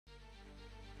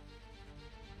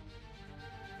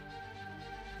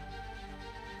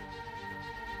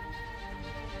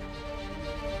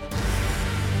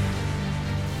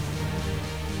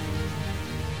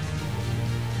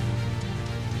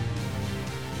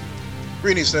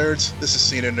Greetings, nerds. This is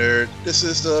Cena Nerd. This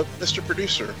is the Mr.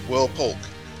 Producer, Will Polk.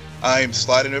 I'm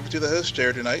sliding over to the host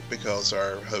chair tonight because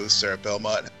our host, Sarah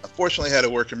Belmont, unfortunately had a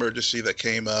work emergency that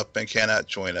came up and cannot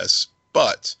join us.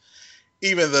 But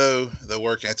even though the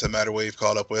work antimatter wave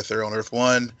caught up with her on Earth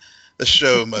 1, the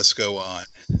show must go on.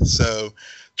 So,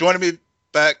 joining me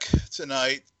back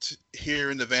tonight here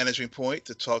in the Vanishing Point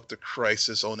to talk the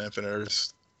Crisis on Infinite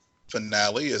Earths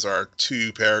finale is our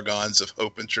two paragons of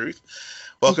hope and truth.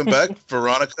 Welcome back,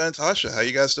 Veronica and Tasha. How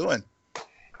you guys doing?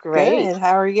 Great. Good.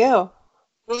 How are you?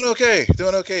 Doing okay.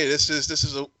 Doing okay. This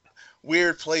is a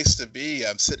weird place to be.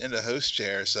 I'm sitting in the host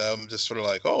chair, so I'm just sort of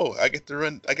like, oh, I get to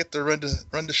run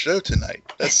the show tonight.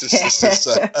 That's just this is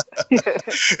it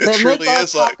Then truly let's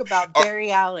is all like talk about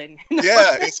Barry Allen.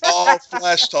 yeah, it's all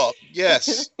flash talk.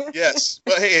 Yes, yes.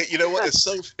 But hey, you know what?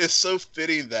 It's so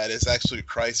fitting that it's actually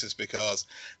Crisis because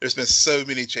there's been so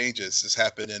many changes that's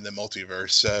happened in the multiverse.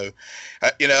 So,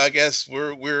 I guess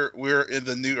we're in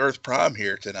the new Earth Prime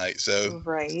here tonight. So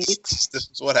Right. this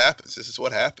is what happens. This is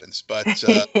what happens. But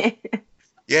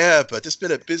yeah, but it's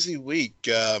been a busy week.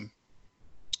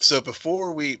 So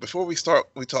before we start,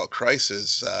 we talk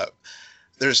Crisis.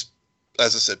 There's,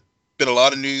 as I said, been a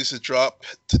lot of news that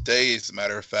dropped today. As a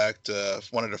matter of fact,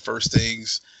 one of the first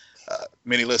things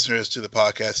many listeners to the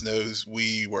podcast knows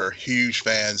we were huge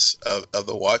fans of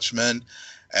the Watchmen,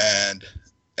 and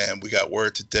we got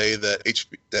word today that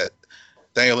that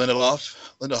Daniel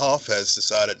Lindelof has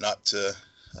decided not to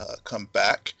come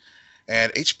back,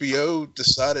 and HBO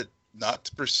decided not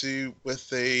to pursue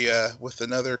with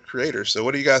another creator. So,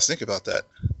 what do you guys think about that?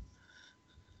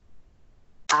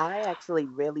 I actually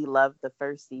really loved the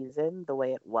first season the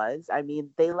way it was. I mean,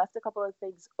 they left a couple of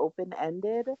things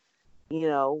open-ended,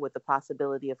 with the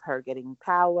possibility of her getting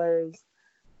powers,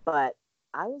 but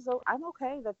I'm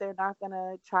okay that they're not going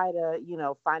to try to,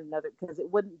 find another, because it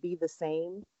wouldn't be the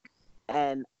same.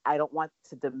 And I don't want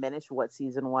to diminish what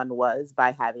season 1 was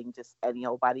by having just any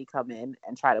old body come in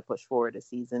and try to push forward to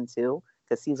season 2,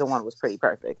 because season 1 was pretty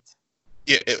perfect.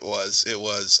 Yeah, it was. It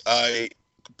was. I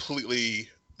completely,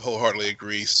 wholeheartedly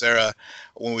agree. Sarah,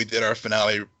 when we did our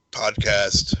finale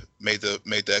podcast, made the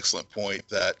excellent point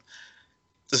that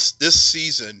this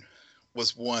season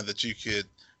was one that you could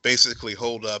basically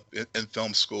hold up in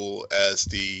film school as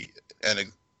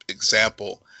an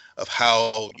example of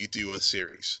how you do a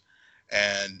series.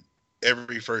 And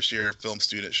every first year film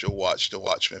student should watch The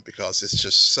Watchmen because it's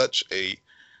just such a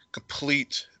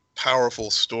complete,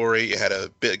 powerful story. It had a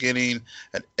beginning,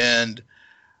 an end,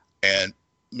 and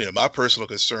my personal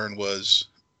concern was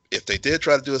if they did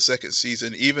try to do a second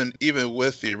season, even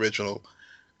with the original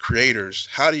creators,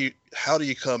 how do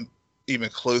you come even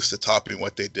close to topping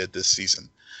what they did this season?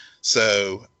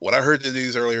 So when I heard the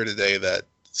news earlier today that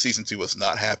season 2 was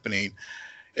not happening,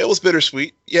 it was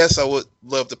bittersweet. Yes, I would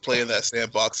love to play in that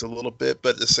sandbox a little bit,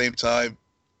 but at the same time,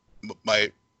 my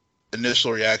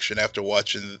initial reaction after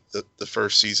watching the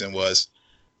first season was,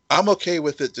 I'm okay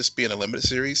with it just being a limited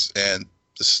series and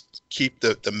just keep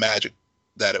the magic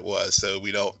that it was, so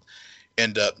we don't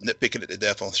end up nitpicking it to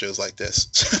death on shows like this.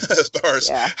 As far as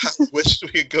how I wish we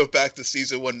could go back to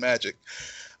season 1 magic.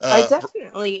 I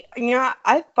definitely,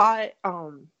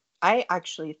 I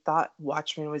actually thought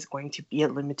Watchmen was going to be a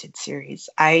limited series.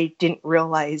 I didn't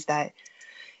realize that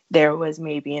there was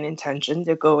maybe an intention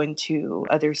to go into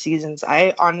other seasons.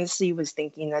 I honestly was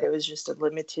thinking that it was just a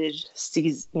limited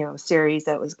season, series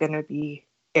that was going to be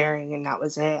airing, and that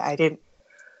was it. I didn't.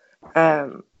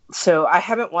 So I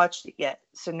haven't watched it yet.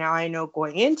 So now I know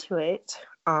going into it,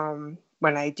 when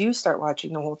I do start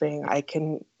watching the whole thing, I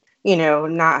can,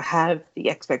 not have the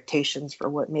expectations for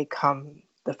what may come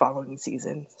the following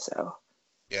season. So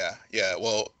yeah.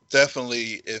 Well,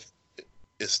 definitely,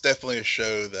 it's definitely a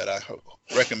show that I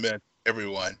recommend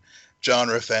everyone,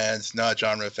 genre fans, not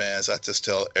genre fans. I just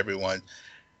tell everyone,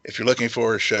 if you're looking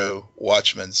for a show,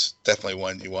 Watchmen's definitely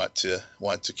one you want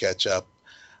to catch up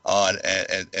on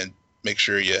and make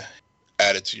sure you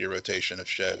add it to your rotation of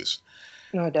shows.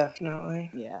 no, definitely.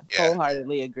 Yeah,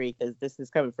 wholeheartedly agree, because this is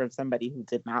coming from somebody who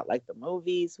did not like the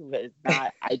movies, who is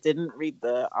not. I didn't read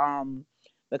the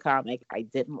comic. I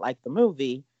didn't like the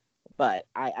movie, but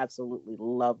I absolutely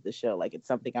love the show. Like, it's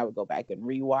something I would go back and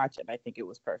rewatch, and I think it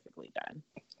was perfectly done.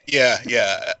 Yeah.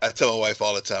 I tell my wife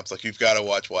all the time, it's like, you've got to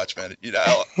watch Watchmen.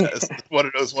 It's one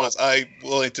of those ones I'm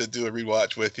willing to do a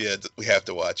rewatch with you. We have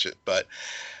to watch it, but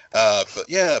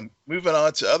yeah, moving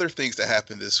on to other things that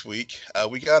happened this week.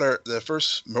 We got the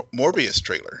first Morbius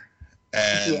trailer,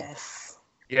 and Yes.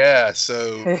 yeah.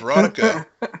 So Veronica,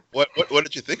 what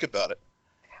did you think about it?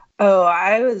 Oh,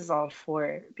 I was all for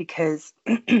it because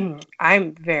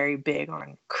I'm very big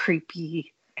on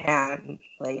creepy and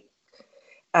like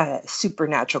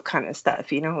supernatural kind of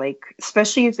stuff, like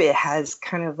especially if it has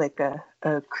kind of like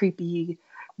a creepy,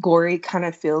 gory kind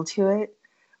of feel to it.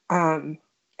 And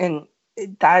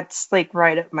that's like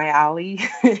right up my alley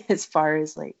as far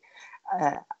as like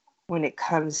when it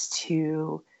comes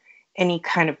to any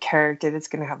kind of character that's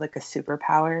going to have like a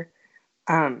superpower.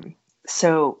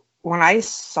 So when I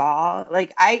saw,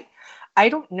 like, I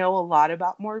don't know a lot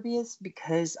about Morbius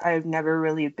because I've never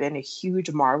really been a huge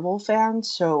Marvel fan.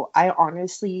 So I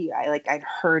honestly, I'd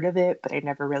heard of it, but I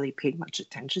never really paid much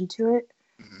attention to it.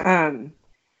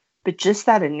 But just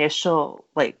that initial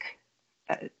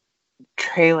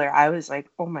trailer, I was like,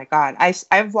 oh my God.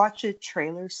 I've watched a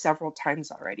trailer several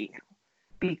times already now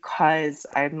because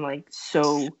I'm like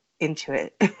so into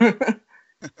it.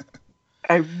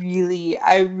 I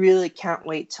really can't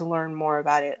wait to learn more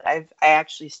about it. I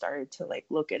actually started to like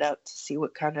look it up to see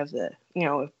what kind of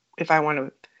if I want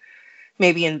to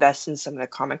maybe invest in some of the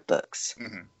comic books.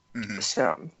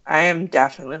 So I am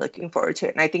definitely looking forward to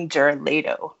it. And I think Jared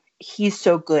Leto, he's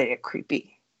so good at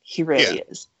creepy. He really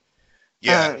is.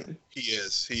 Yeah, he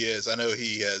is. I know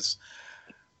he has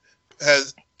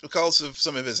because of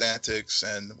some of his antics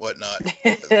and whatnot,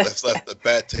 that's left a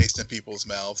bad taste in people's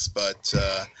mouths. But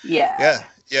yeah.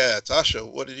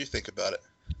 Tasha, what did you think about it?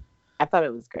 I thought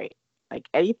it was great. Like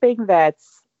anything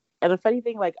that's, and the funny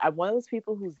thing, like I'm one of those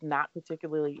people who's not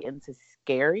particularly into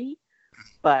scary,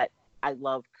 but I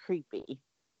love creepy.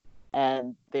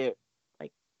 And they're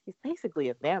like, he's basically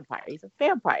a vampire. He's a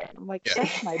vampire. And I'm like,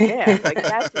 that's my jam. Like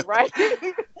that's right.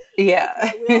 Yeah.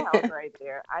 That's my wheelhouse right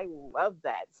there. I love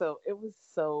that. So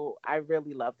I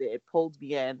really loved it. It pulled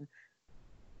me in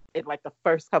like the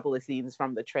first couple of scenes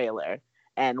from the trailer.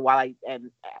 And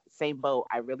same boat,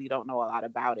 I really don't know a lot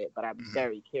about it, but I'm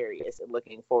very curious and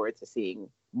looking forward to seeing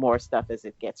more stuff as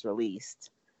it gets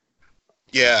released.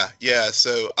 Yeah.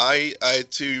 So I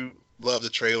too love the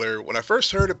trailer. When I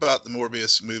first heard about the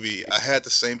Morbius movie, I had the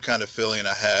same kind of feeling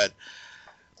I had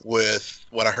with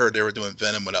when I heard they were doing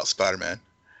Venom without Spider-Man.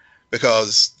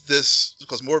 Because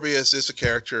Morbius is a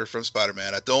character from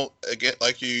Spider-Man. I don't, again,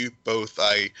 like you both,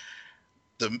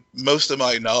 the most of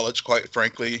my knowledge, quite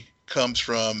frankly, comes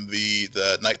from the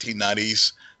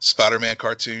 1990s Spider-Man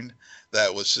cartoon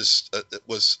that was just it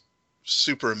was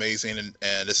super amazing, and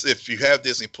if you have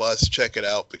Disney Plus, check it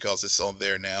out because it's on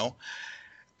there now.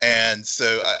 And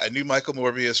so I knew Michael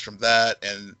Morbius from that,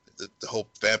 and the whole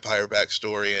vampire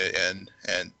backstory and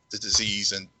the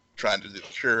disease and trying to do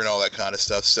cure and all that kind of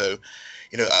stuff. So,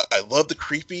 I love the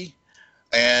creepy,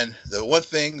 and the one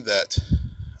thing that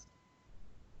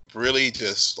really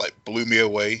just like blew me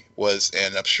away was,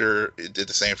 and I'm sure it did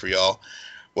the same for y'all,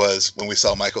 was when we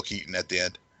saw Michael Keaton at the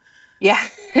end. Yeah.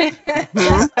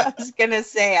 I was gonna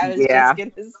say. I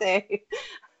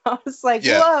was like,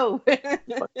 whoa.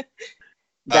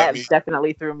 That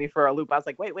definitely threw me for a loop. I was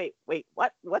like, wait,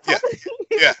 what's happening?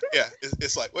 Yeah.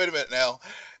 It's like, wait a minute now.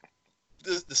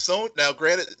 The Sony, now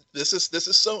granted, this is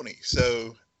Sony,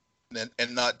 so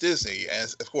and not Disney.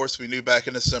 And of course, we knew back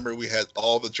in the summer we had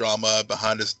all the drama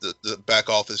behind us, the back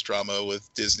office drama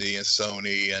with Disney and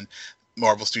Sony and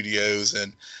Marvel Studios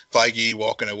and Feige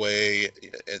walking away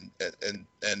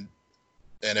and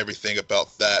everything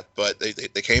about that. But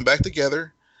they came back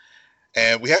together,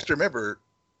 and we have to remember,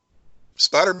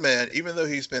 Spider-Man, even though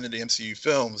he's been in the MCU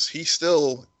films, he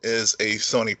still is a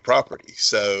Sony property.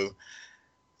 So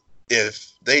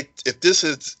if this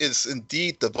is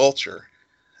indeed the Vulture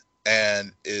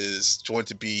and is going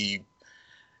to be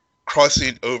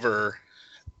crossing over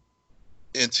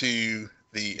into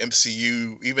the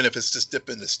MCU, even if it's just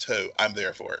dipping his toe, I'm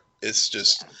there for it. It's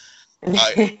just,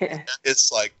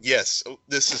 it's like, yes,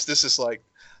 this is like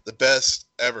the best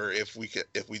ever if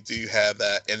we do have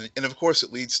that, and of course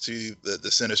it leads to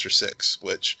the Sinister Six,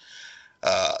 which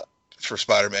for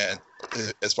Spider-Man,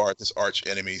 as far as his arch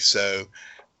enemy. So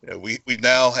we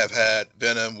now have had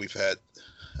Venom, we've had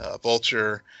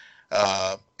Vulture,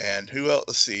 and who else?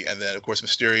 Let's see, and then of course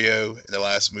Mysterio in the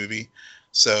last movie.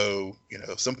 So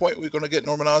at some point we're going to get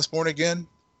Norman Osborn again.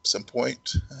 Some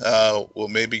point we'll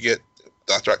maybe get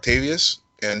Dr. Octavius,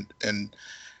 and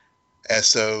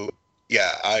so.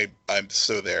 Yeah, I'm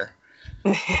so there.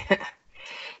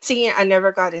 See, I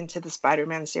never got into the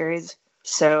Spider-Man series,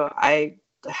 so I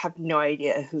have no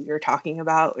idea who you're talking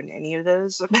about in any of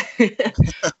those.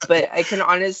 But I can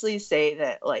honestly say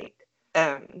that, like,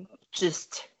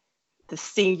 just the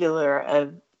singular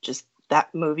of just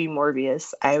that movie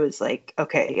Morbius, I was like,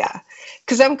 okay, yeah,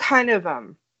 because I'm kind of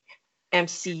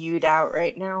MCU'd out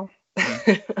right now,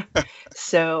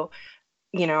 so.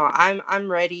 I'm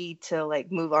ready to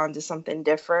like move on to something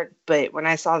different. But when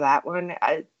I saw that one,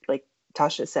 I, like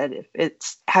Tasha said, if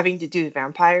it's having to do with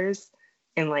vampires,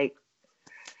 and like,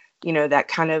 you know, that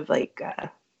kind of like,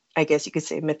 I guess you could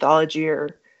say mythology or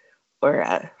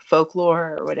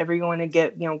folklore or whatever you want to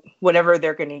get, you know, whatever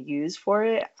they're going to use for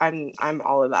it, I'm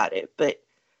all about it. But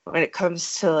when it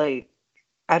comes to like,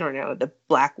 I don't know, the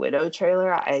Black Widow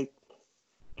trailer,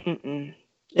 mm-mm.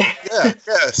 Yeah.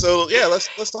 So yeah, let's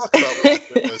talk about Black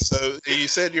Widow. So you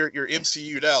said you're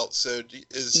MCU'd out. So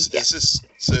is this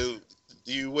so?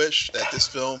 Do you wish that this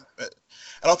film? I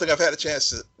don't think we've had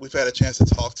a chance to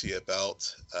talk to you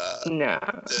about No.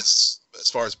 this as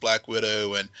far as Black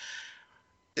Widow, and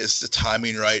is the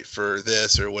timing right for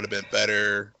this, or would have been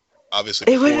better?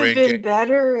 Obviously, It would have been Endgame.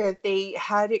 better if they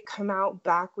had it come out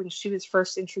back when she was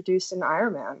first introduced in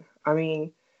Iron Man. I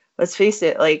mean, let's face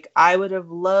it, like I would have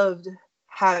loved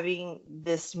having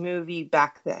this movie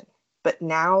back then. But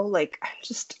now, like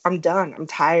I'm done. I'm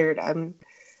tired. I'm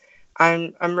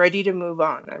ready to move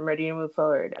on. I'm ready to move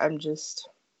forward. I'm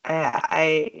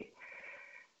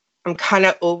kind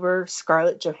of over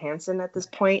Scarlett Johansson at this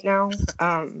point now.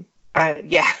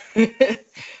 Yeah.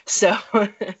 So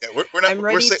Yeah, we're not. I'm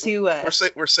ready to.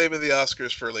 We're saving the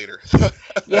Oscars for later.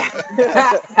 Yeah.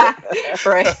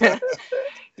 Right.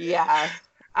 Yeah.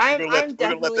 I'm we're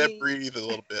gonna let that breathe a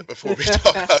little bit before we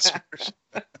talk Oscars.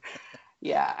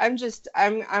 Yeah,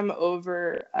 I'm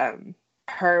over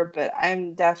her, but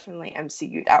I'm definitely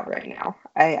MCU'd out right now.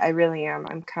 I really am.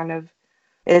 I'm kind of.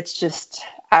 It's just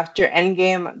after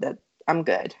Endgame that I'm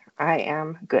good. I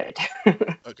am good.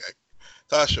 Okay,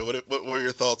 Tasha, what were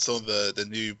your thoughts on the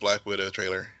new Black Widow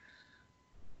trailer?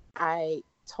 I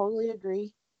totally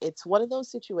agree. It's one of those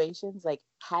situations like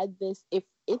if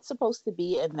it's supposed to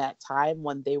be in that time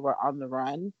when they were on the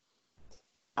run,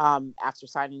 after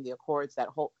signing the Accords,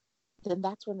 then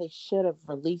that's when they should have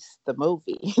released the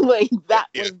movie. Like that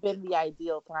would have been the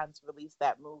ideal time to release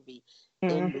that movie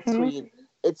in between.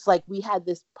 It's like we had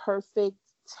this perfect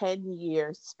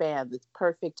 10-year span, this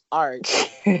perfect arc,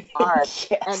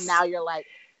 yes. And now you're like,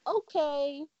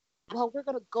 okay, well, we're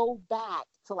gonna go back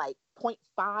to like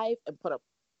 0.5 and put a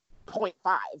 0.5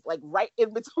 like right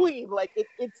in between. Like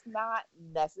it's not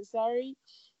necessary.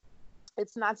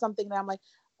 It's not something that I'm like,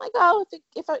 oh,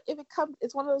 if it comes,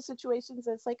 it's one of those situations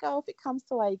that's like, oh, if it comes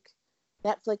to like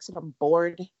Netflix and I'm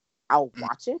bored, I'll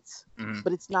watch it. Mm-hmm.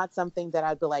 But it's not something that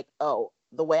I'd be like, oh,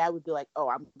 the way I would be like, oh,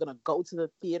 I'm gonna go to the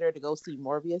theater to go see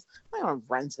Morbius. I'm gonna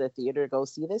run to the theater to go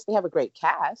see this. They have a great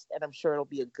cast, and I'm sure it'll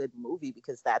be a good movie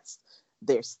because that's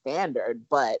their standard.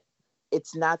 But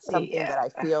it's not something that I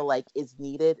feel like is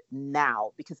needed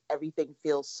now because everything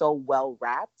feels so well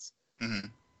wrapped. Mm-hmm.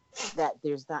 That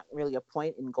there's not really a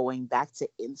point in going back to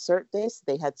insert this.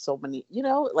 They had so many,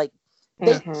 like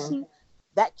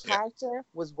that character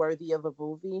was worthy of a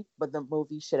movie, but the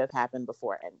movie should have happened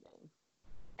before Endgame.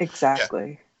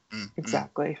 Exactly. Yeah. Mm-hmm.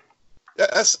 Exactly.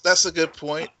 That's a good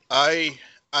point. I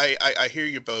hear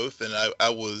you both, and I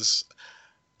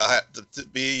have to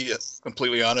be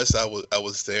completely honest. I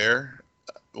was there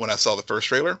when I saw the first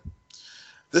trailer.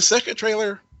 The second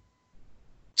trailer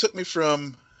took me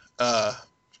from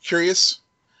curious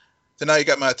to now you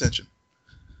got my attention.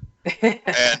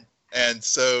 and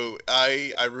so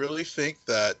I really think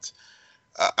that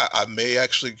I may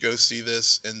actually go see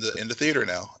this in the theater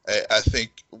now. I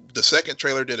think the second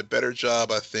trailer did a better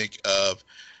job, I think, of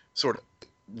sort of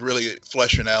really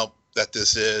fleshing out that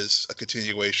this is a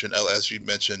continuation, as you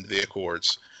mentioned, the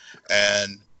Accords,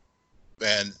 and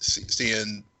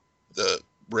seeing the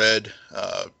Red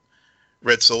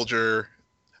Soldier.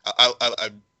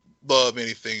 I love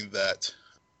anything that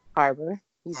Harbor.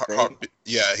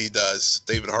 Yeah, he does.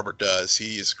 David Harbour does.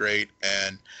 He is great,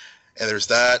 and there's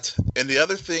that. And the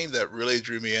other thing that really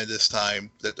drew me in this time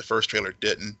that the first trailer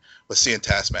didn't was seeing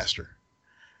Taskmaster,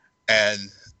 and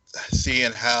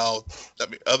seeing how, I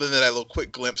mean, other than that little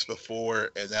quick glimpse before,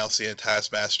 and now seeing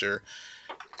Taskmaster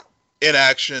in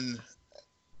action,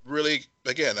 really,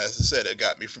 again, as I said, it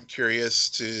got me from curious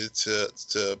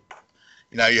to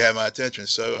now you have my attention.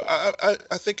 So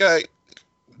I think I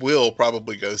will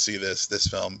probably go see this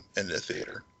film in the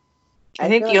theater. I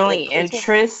think the only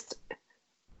interest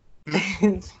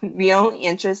the only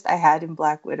interest I had in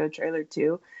Black Widow trailer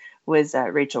 2 was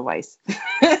Rachel Weisz.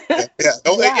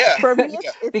 For me,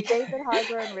 it's David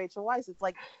Harbour and Rachel Weisz. It's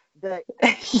like the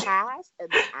cast and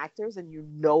the actors, and you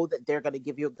know that they're going to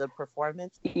give you a good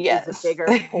performance. Is a bigger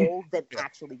pull than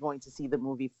actually going to see the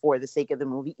movie for the sake of the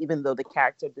movie, even though the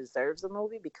character deserves the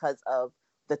movie because of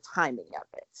the timing of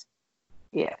it.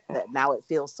 Yeah. That now it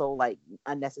feels so like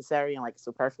unnecessary and like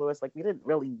superfluous. Like we didn't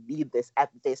really need this at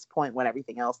this point when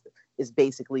everything else is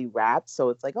basically wrapped. So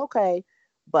it's like, okay,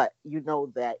 but you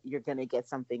know that you're going to get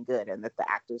something good and that the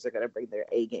actors are going to bring their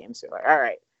A game. So you're like, all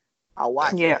right, I'll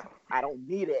watch Yeah. it. I don't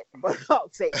need it, but I'll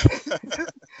take it.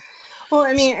 Well,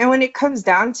 I mean, and when it comes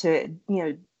down to it,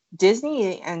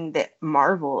 Disney and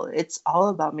Marvel, it's all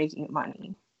about making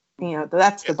money.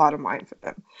 That's the Yeah. bottom line for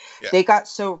them. Yeah. They got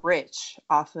so rich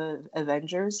off of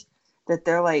Avengers that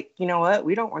they're like, you know what?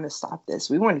 We don't want to stop this.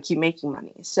 We want to keep making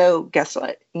money. So guess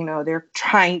what? They're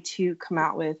trying to come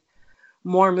out with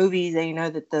more movies they know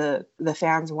that the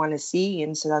fans want to see,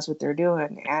 and so that's what they're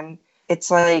doing. And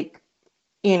it's like,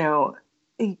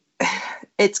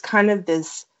 it's kind of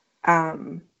this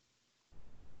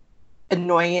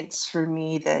annoyance for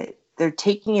me that they're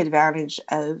taking advantage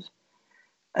of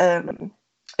a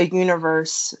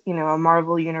universe, a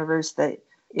Marvel universe that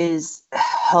is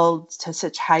held to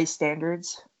such high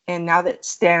standards. And now that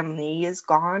Stan Lee is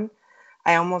gone,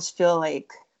 I almost feel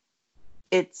like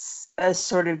it's a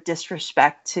sort of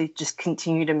disrespect to just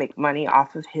continue to make money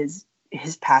off of his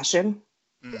passion.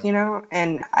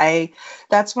 And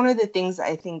that's one of the things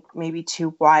I think maybe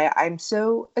too why I'm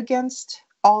so against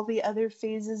all the other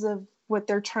phases of what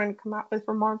they're trying to come out with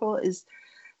for Marvel is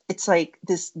it's like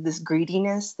this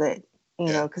greediness that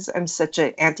because I'm such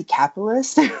an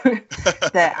anti-capitalist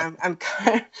that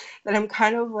I'm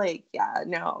kind of like, yeah,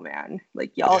 no, man,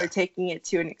 like y'all are taking it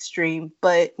to an extreme.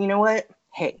 But you know what?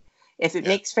 Hey, if it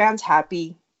makes fans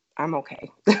happy, I'm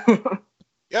okay.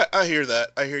 Yeah, I hear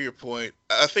that. I hear your point.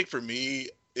 I think for me,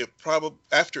 it probably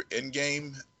after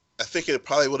Endgame, I think it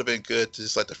probably would have been good to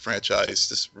just let the franchise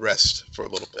just rest for a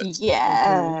little bit.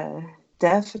 Yeah,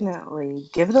 definitely.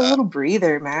 Give it a little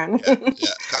breather, man. Yeah,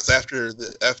 because after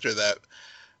that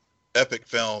epic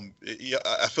film,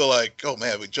 I feel like, oh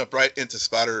man, we jumped right into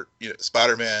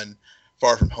Spider-Man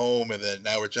Far From Home, and then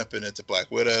now we're jumping into Black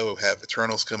Widow. We have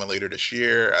Eternals coming later this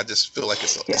year. I just feel like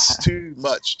it's too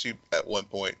much at one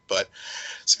point. But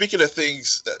speaking of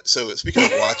things, speaking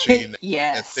of watching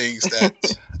and things that,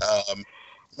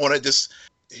 want to just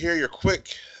hear your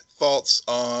quick thoughts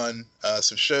on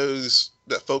some shows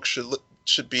that folks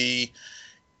should be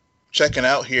checking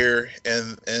out here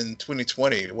in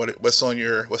 2020. What's on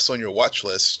your watch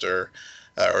list, or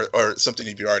something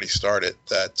you've already started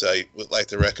that you would like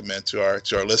to recommend to our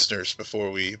listeners before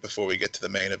we get to the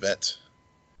main event?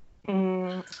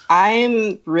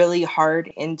 I'm really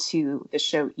hard into the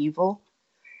show Evil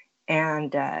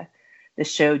and the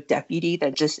show Deputy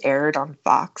that just aired on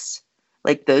Fox.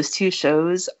 Like those two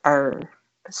shows are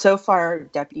so far.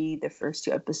 Deputy, the first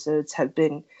two episodes have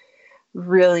been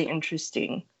really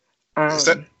interesting. Is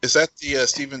that the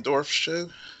Stephen Dorff show?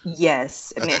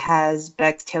 Yes, and it has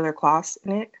Bex Taylor Klaus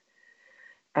in it.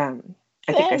 I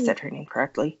think I said her name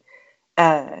correctly.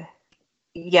 Yeah,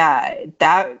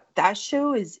 that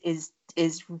show is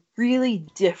really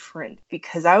different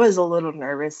because I was a little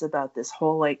nervous about this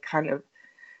whole like kind of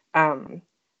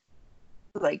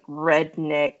like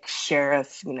redneck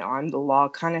sheriff, on the law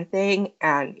kind of thing,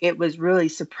 and it was really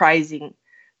surprising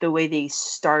the way they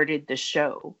started the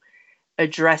show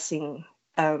addressing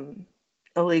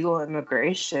illegal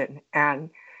immigration and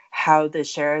how the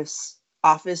sheriff's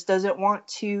office doesn't want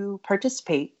to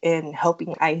participate in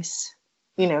helping ICE,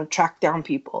 track down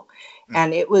people.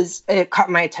 And it caught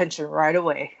my attention right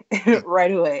away,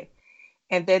 right away.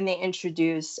 And then they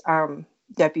introduce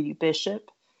Deputy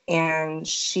Bishop, and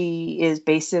she is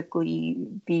basically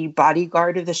the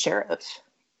bodyguard of the sheriff.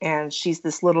 And she's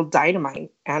this little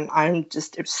dynamite, and I'm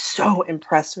just so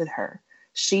impressed with her.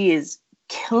 She is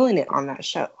killing it on that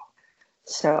show.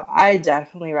 So I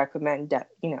definitely recommend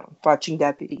watching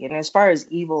Deputy. And as far as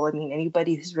Evil, I mean,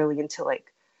 anybody who's really into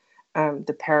like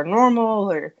the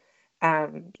paranormal or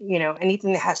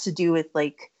anything that has to do with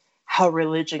like how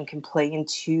religion can play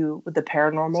into the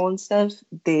paranormal and stuff,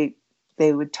 they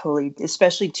would totally,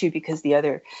 especially too because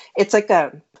it's like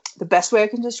the best way I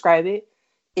can describe it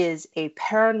is a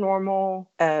paranormal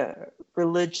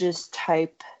religious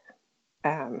type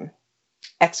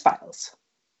X-Files.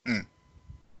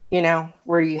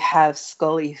 Where you have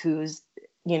Scully, who's,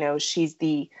 she's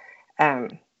the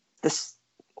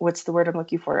what's the word I'm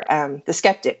looking for? The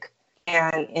skeptic.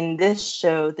 And in this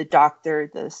show, the doctor,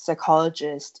 the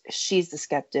psychologist, she's the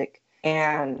skeptic,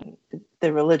 and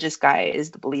the religious guy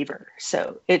is the believer.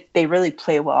 So they really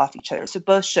play well off each other. So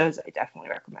both shows I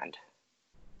definitely recommend.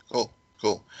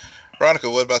 Cool. Veronica,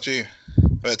 what about you?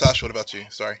 Tasha, what about you?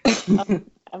 Sorry.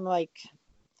 I'm like,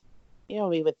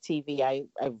 me with TV,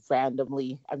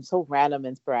 I'm so random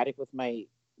and sporadic with my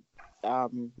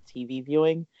TV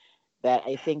viewing that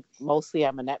I think mostly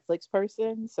I'm a Netflix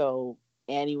person. So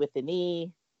Annie with an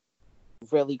E,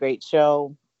 really great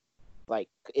show. Like,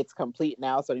 it's complete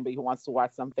now. So anybody who wants to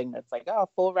watch something that's like, oh,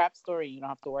 full rap story, you don't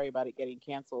have to worry about it getting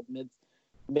canceled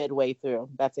midway through.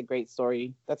 That's a great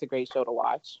story. That's a great show to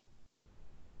watch.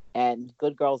 And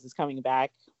Good Girls is coming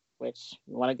back, which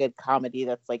you want a good comedy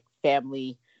that's like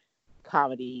family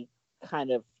comedy,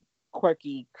 kind of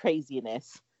quirky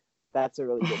craziness. That's a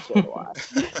really good show to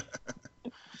watch.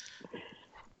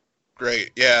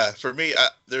 Great. Yeah, for me,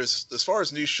 there's as far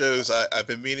as new shows, I've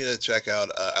been meaning to check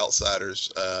out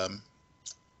Outsiders on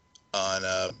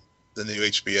the new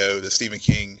HBO, the Stephen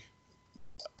King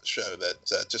show that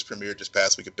just premiered just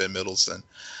past week at Ben Middleton.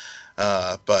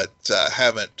 But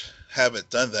haven't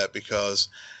done that because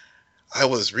I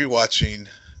was rewatching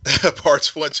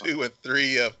parts 1, 2, and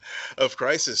 3 of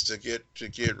Crisis to get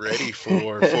ready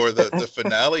for the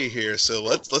finale here. So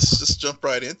let's just jump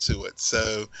right into it.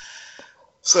 So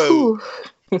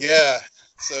yeah.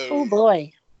 So Oh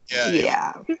boy.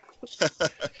 yeah.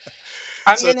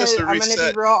 I'm So gonna just to be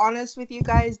reset, real honest with you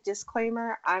guys.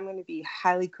 Disclaimer: I'm gonna be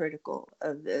highly critical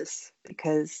of this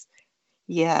because,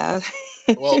 yeah.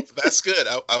 well, that's good.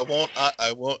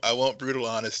 I won't brutal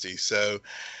honesty. So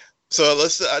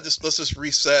let's just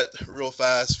reset real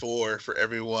fast for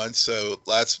everyone. So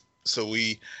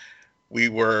we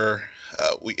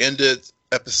ended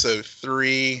episode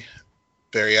 3.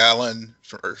 Barry Allen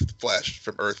from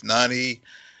Earth 90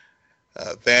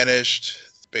 vanished.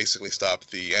 Basically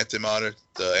stopped the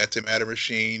antimatter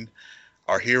machine.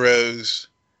 Our heroes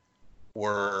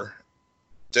were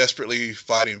desperately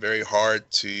fighting very hard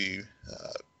to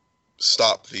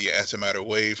stop the antimatter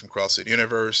wave from crossing the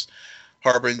universe.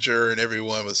 Harbinger and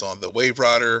everyone was on the Wave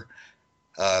Rider.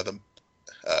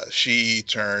 She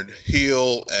turned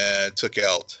heel and took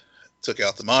out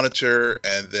the Monitor,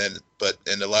 and then, but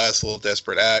in the last little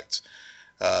desperate act,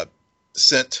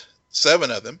 sent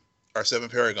 7 of them, our 7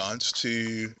 Paragons,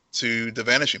 to the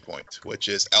vanishing point, which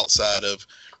is outside of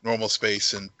normal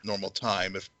space and normal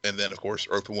time. And then, of course,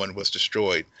 Earth 1 was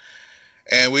destroyed,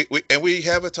 and we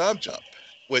have a time jump,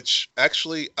 which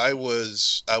actually I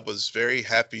was very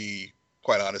happy,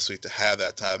 quite honestly, to have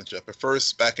that time jump. At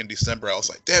first, back in December, I was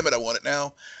like, damn it, I want it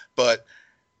now. But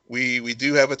we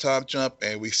do have a time jump,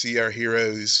 and we see our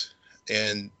heroes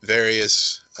in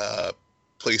various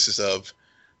places of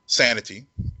sanity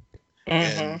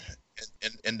in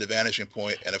the vanishing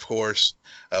point. And of course,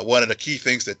 one of the key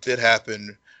things that did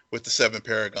happen with the 7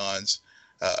 Paragons,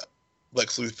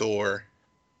 Lex Luthor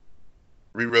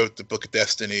rewrote the Book of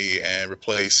Destiny and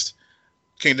replaced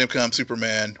Kingdom Come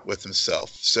Superman with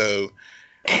himself. So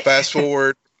fast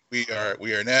forward, we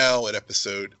are now at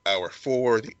episode hour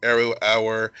 4, the Arrow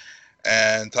Hour.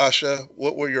 And Tasha,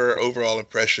 what were your overall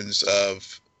impressions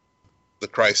of the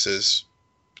Crisis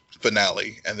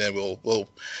finale? And then we'll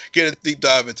get a deep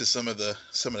dive into some of the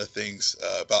things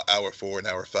about hour 4 and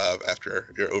hour 5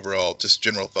 after your overall just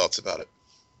general thoughts about it.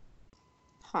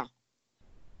 Huh.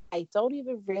 I don't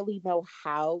even really know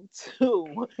how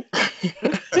to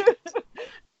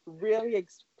really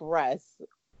express.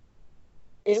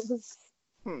 It was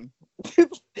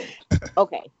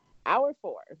okay. Hour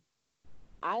 4.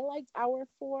 I liked hour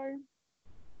 4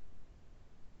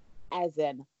 as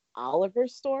an Oliver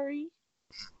story,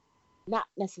 not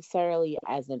necessarily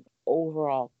as an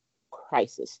overall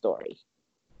Crisis story.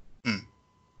 Hmm.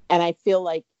 And I feel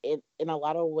like in a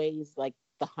lot of ways, like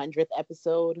the 100th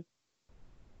episode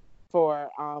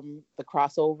for the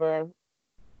crossover,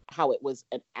 how it was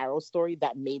an Arrow story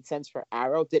that made sense for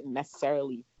Arrow didn't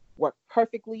necessarily work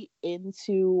perfectly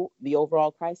into the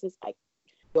overall Crisis.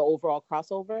 The overall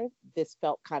crossover, this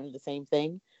felt kind of the same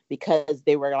thing because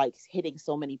they were like hitting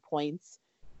so many points.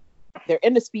 They're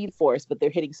in the Speed Force, but they're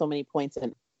hitting so many points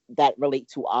and that relate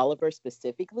to Oliver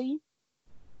specifically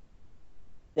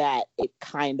that it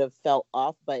kind of fell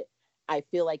off. But I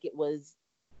feel like it was,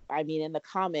 I mean, in the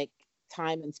comic,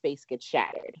 time and space get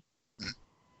shattered.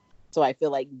 So I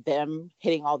feel like them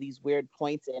hitting all these weird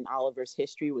points in Oliver's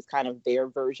history was kind of their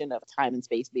version of time and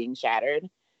space being shattered.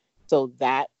 So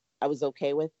that I was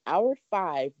okay with. Hour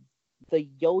 5, the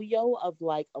yo-yo of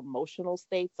like emotional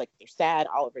states, like they're sad,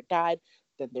 Oliver died,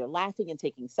 then they're laughing and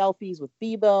taking selfies with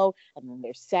Bebo, and then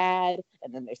they're sad,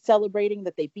 and then they're celebrating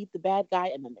that they beat the bad guy,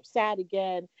 and then they're sad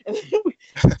again. And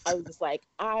I was just like,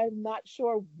 I'm not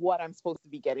sure what I'm supposed to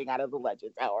be getting out of the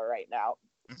Legends hour right now.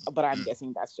 But I'm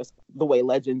guessing that's just the way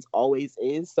Legends always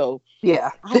is. So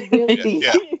yeah, I really,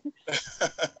 Yeah.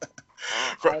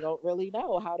 I don't really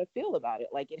know how to feel about it.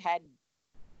 Like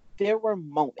there were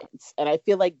moments, and I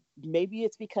feel like maybe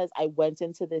it's because I went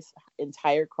into this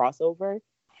entire crossover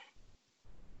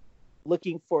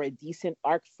looking for a decent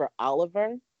arc for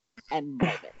Oliver and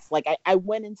moments. Like I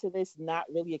went into this not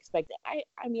really expecting.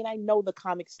 I mean, I know the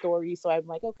comic story, so I'm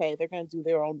like, okay, they're gonna do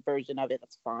their own version of it.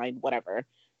 That's fine, whatever.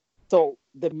 So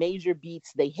the major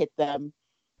beats, they hit them.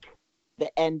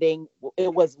 the ending,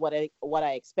 it was what I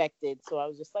expected. So I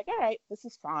was just like, all right, this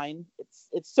is fine.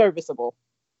 It's serviceable.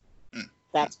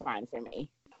 That's fine for me.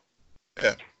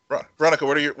 Yeah, Veronica,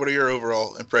 what are your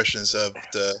overall impressions of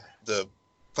the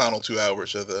final 2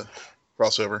 hours of the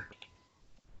crossover?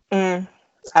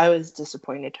 I was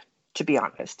disappointed, to be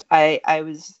honest. I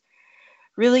was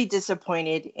really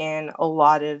disappointed in a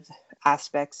lot of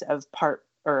aspects of hour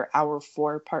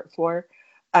 4, part 4.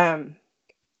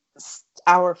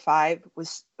 Hour 5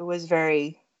 was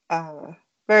very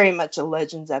very much a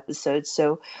Legends episode,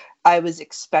 so I was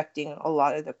expecting a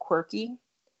lot of the quirky,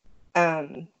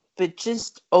 but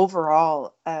just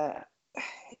overall,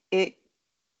 it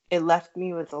left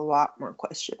me with a lot more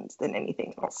questions than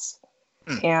anything else.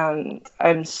 And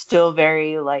I'm still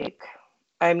very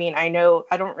I know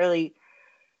I don't really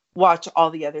watch all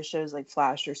the other shows like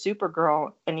Flash or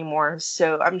Supergirl anymore,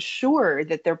 so I'm sure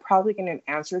that they're probably going to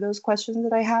answer those questions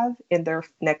that I have in their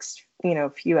next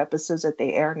few episodes that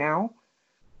they air now.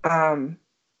 So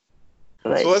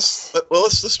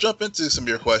let's jump into some of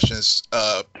your questions,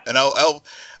 and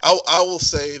I will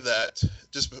say that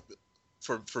just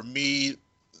for me,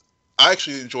 I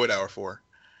actually enjoyed hour 4.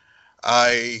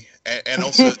 And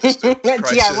also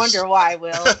Gee, I wonder why,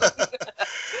 Will.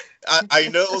 I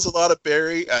know it was a lot of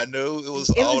Barry. I know it was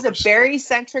a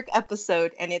Barry-centric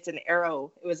episode, and it's an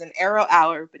Arrow. It was an Arrow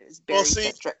hour, but it was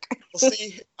Barry-centric.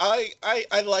 I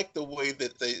like the way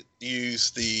that they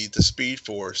use the Speed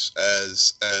Force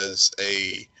as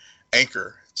a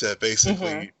anchor to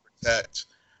basically protect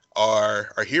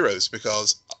our heroes,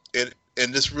 because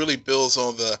this really builds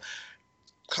on the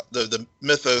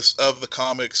mythos of the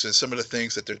comics and some of the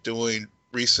things that they're doing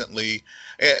recently.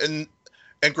 And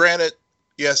granted,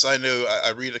 yes, I know I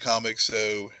read the comics,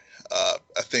 so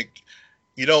I think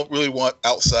you don't really want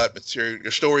outside material.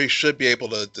 Your story should be able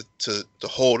to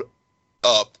hold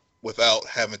up without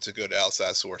having to go to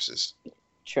outside sources.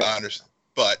 Sure. I understand.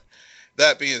 But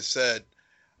that being said,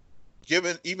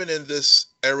 even in this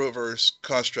Arrowverse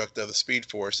construct of the Speed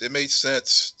Force, it made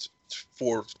sense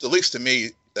for, at least to me,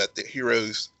 that the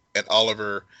heroes and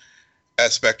Oliver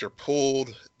as Spectre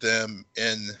pulled them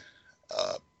into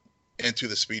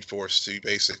the Speed Force to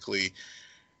basically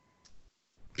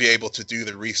be able to do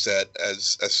the reset,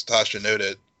 as Tasha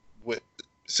noted,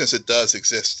 since it does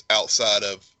exist outside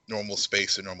of normal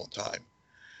space and normal time.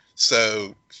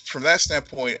 So from that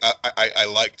standpoint, I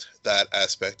liked that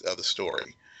aspect of the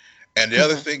story. And the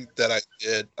other thing that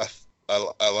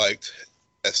I liked,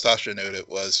 as Tasha noted,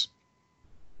 was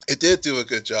it did do a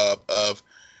good job of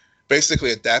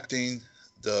basically adapting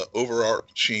the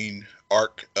overarching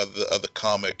arc of the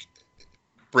comic,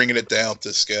 bringing it down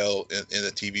to scale in a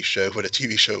TV show with a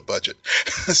TV show budget.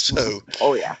 So,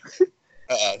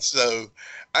 so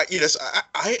I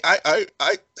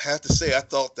have to say, I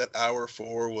thought that hour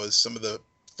 4 was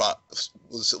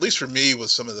was, at least for me,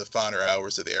 was some of the finer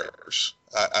hours of the Arrowverse.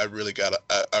 I really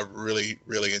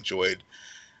enjoyed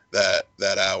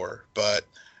that hour, but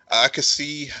I could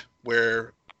see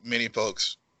where many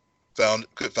folks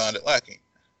could find it lacking.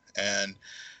 And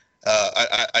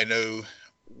I know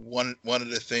one of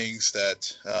the things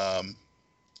that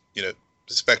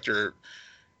Spectre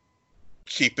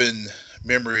using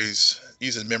memories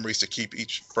to keep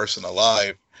each person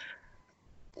alive,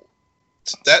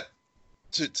 that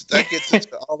gets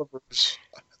into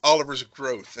Oliver's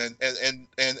growth, and I'm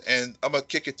gonna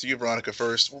kick it to you, Veronica,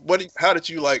 first. How did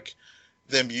you like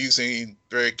them using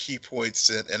very key points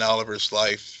in Oliver's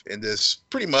life in this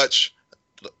pretty much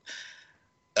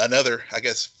another, I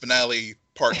guess, finale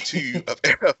part 2 of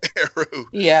Arrow?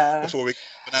 Yeah. Before we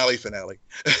finale.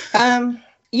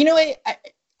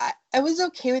 I was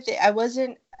okay with it. I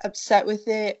wasn't upset with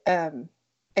it. I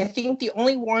think the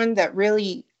only one that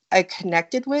really I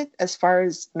connected with as far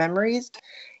as memories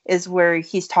is where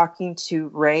he's talking to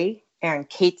Ray and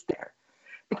Kate's there,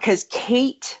 because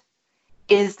Kate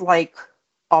is like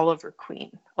Oliver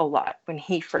Queen a lot when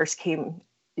he first came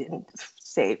in,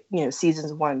 say,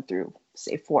 seasons 1 through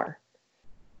say 4.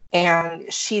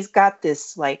 And she's got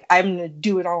this, I'm going to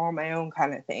do it all on my own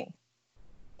kind of thing.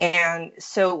 And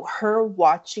so her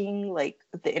watching,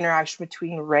 the interaction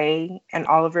between Ray and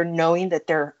Oliver, knowing that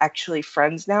they're actually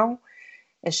friends now,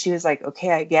 and she was like,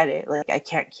 okay, I get it. I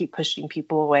can't keep pushing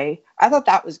people away. I thought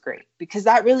that was great, because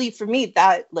that really, for me,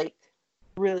 that,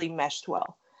 really meshed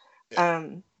well. Yeah.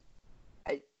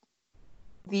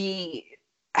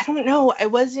 I don't know. I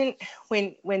wasn't,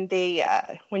 when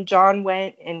John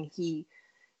went and he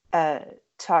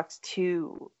talks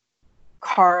to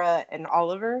Kara and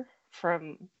Oliver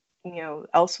from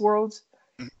Elseworlds,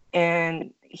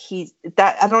 and he's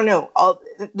that I don't know. All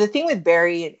the thing with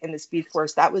Barry and the Speed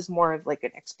Force, that was more of like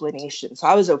an explanation. So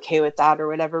I was okay with that or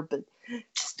whatever. But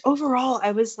just overall,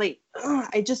 I was like,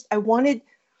 I wanted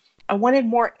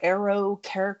more Arrow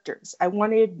characters. I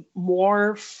wanted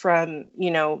more from,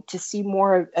 to see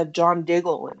more of John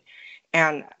Diggle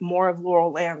and more of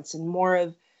Laurel Lance and more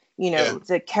of,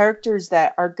 the characters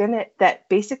that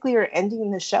basically are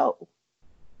ending the show.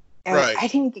 And Right. I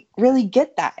didn't really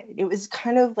get that. It was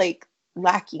kind of like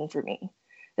lacking for me,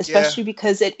 especially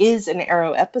because it is an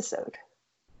Arrow episode.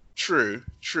 True.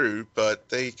 But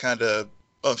they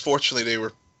unfortunately, they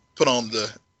were put on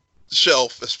the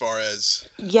shelf as far as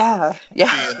being a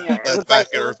back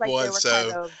Earth one.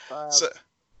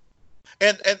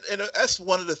 And that's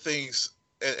one of the things.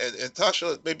 And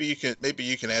Tasha, maybe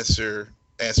you can answer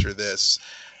this.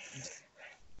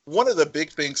 One of the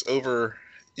big things over,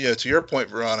 to your point,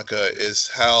 Veronica, is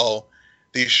how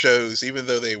these shows, even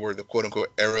though they were the quote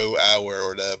unquote Arrow hour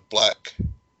or the Black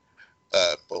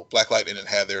Lightning didn't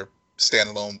have their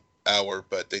standalone hour,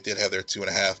 but they did have their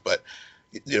 2.5. But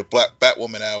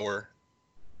Batwoman hour,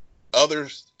 other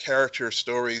character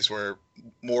stories were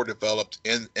more developed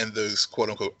in those quote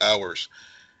unquote hours.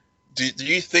 Do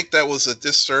you think that was a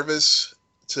disservice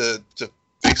to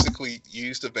basically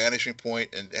use the vanishing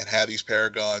point and have these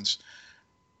paragons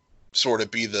sort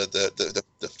of be the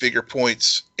figure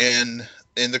points in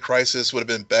the crisis? Would have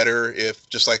been better if,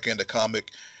 just like in the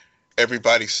comic,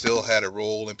 everybody still had a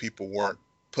role and people weren't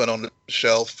put on the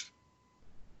shelf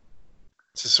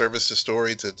to service the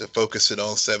story, to focus it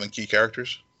on 7 key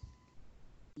characters?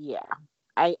 Yeah.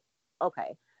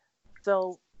 Okay.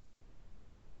 So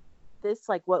this,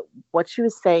 like what she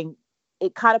was saying,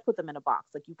 it kind of put them in a box.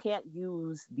 Like, you can't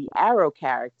use the Arrow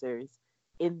characters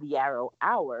in the Arrow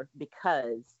hour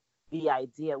because the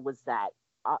idea was that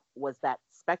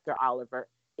Spectre Oliver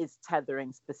is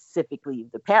tethering specifically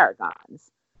the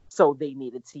Paragons. So they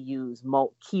needed to use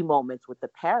key moments with the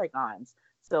Paragons.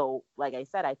 So, like I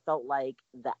said, I felt like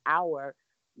the hour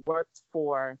worked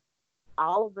for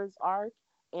Oliver's arc,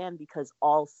 and because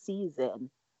all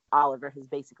season Oliver has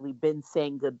basically been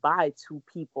saying goodbye to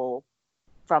people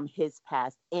from his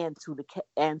past and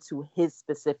to his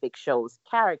specific show's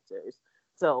characters.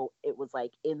 So it was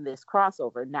like, in this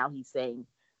crossover, now he's saying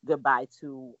goodbye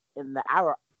to, in the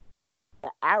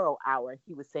Arrow hour,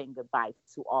 he was saying goodbye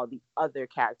to all the other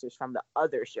characters from the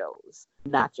other shows,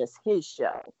 not just his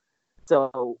show.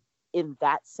 So in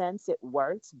that sense, it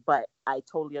works, but I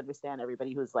totally understand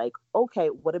everybody who's like, okay,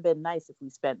 would have been nice if we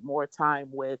spent more time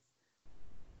with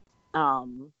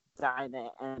Dinah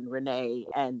and Renee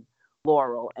and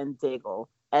Laurel and Diggle.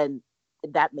 And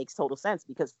that makes total sense,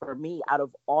 because for me, out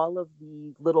of all of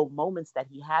the little moments that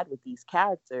he had with these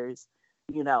characters,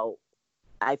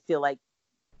 I feel like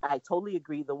I totally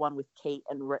agree. The one with Kate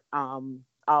and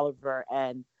Oliver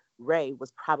and Ray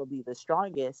was probably the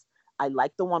strongest. I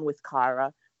like the one with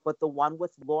Kara, but the one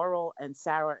with Laurel and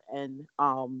Sarah and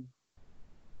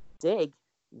Dig,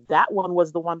 that one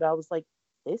was the one that I was like,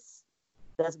 this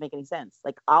doesn't make any sense.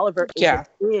 Like, Oliver isn't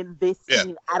in this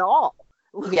scene at all.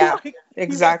 Yeah, like,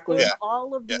 exactly. He was in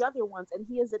all of the other ones, and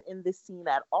he isn't in this scene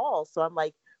at all. So I'm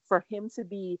like, for him to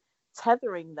be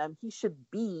tethering them, he should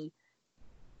be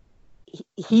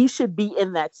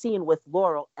in that scene with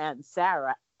Laurel and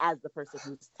Sarah as the person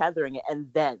who's tethering it, and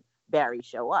then Barry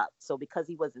show up. So because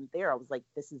he wasn't there, I was like,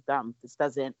 this is dumb. This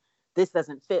doesn't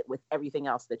fit with everything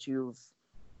else that you've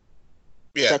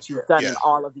done in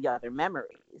all of the other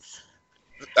memories.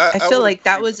 I feel like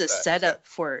that was a setup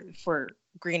for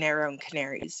Green Arrow and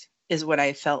Canaries, is what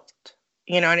I felt.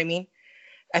 You know what I mean?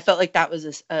 I felt like that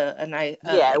was a nice,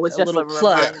 it was just a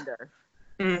plug. reminder.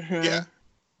 Mm-hmm.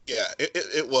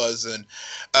 It was, and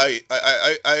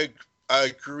I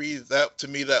agree that, to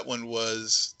me, that one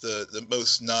was the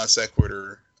most non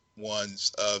sequitur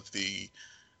ones of the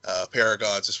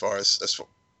Paragons as far as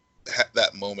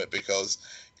that moment, because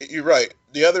you're right,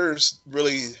 the others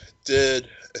really did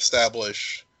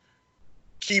establish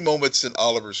key moments in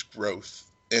Oliver's growth.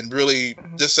 And really,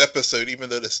 this episode, even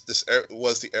though this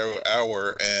was the Arrow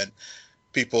hour, and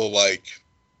people like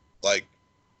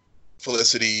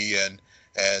Felicity and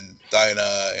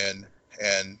Dinah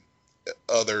and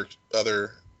other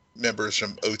members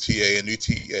from OTA and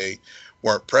UTA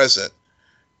weren't present,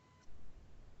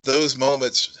 those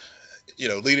moments,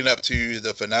 leading up to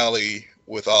the finale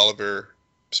with Oliver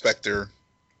Spectre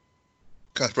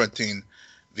confronting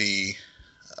the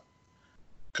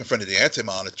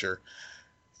Anti-Monitor,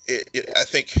 I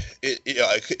think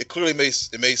it clearly made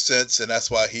sense, and that's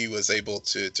why he was able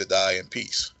to die in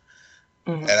peace.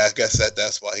 Mm-hmm. And I guess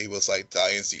that's why he was like,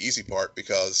 dying's the easy part,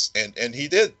 because and he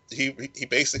did he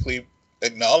basically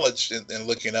acknowledged in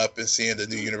looking up and seeing the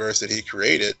new universe that he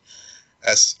created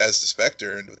as the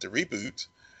Spectre, and with the reboot,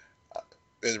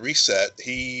 the reset,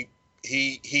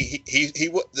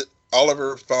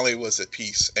 Oliver finally was at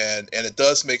peace, and it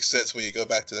does make sense when you go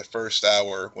back to the first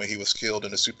hour when he was killed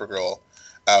in the Supergirl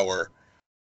hour.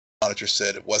 The monitor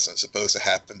said it wasn't supposed to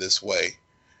happen this way,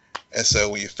 and so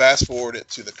when you fast forward it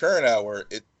to the current hour,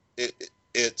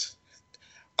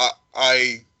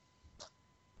 I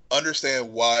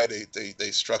understand why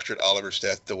they structured Oliver's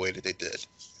death the way that they did.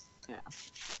 Yeah,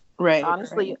 Right.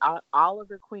 honestly,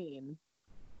 Oliver Queen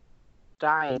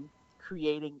dying,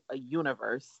 creating a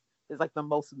universe is like the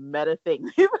most meta thing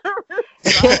we've ever done.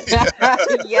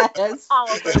 Yes.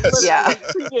 Oliver literally Yeah.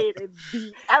 created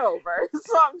the Arrowverse.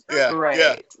 So I'm just Yeah, Right.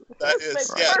 yeah, that this is,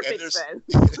 makes yeah, and perfect there's, sense.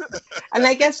 And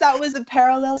I guess that was the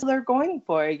parallel they're going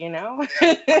for, you know?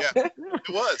 yeah.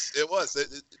 It was.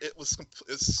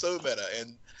 It's so meta,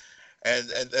 and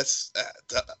that's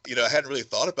I hadn't really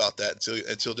thought about that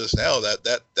until just now.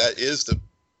 That is the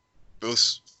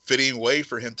most fitting way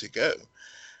for him to go.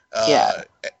 Yeah.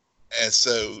 And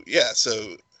so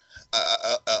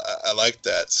I like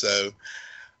that. So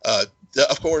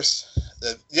of course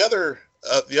the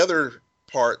other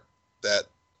part that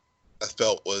I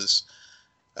felt was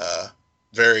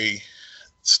very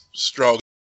strong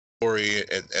story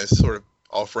and sort of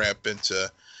off ramp into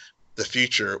the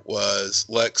future was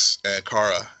Lex and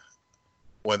Kara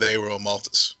when they were on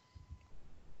Malthus.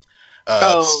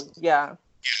 Oh, yeah.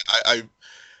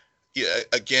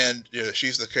 Again,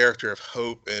 she's the character of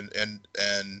hope, and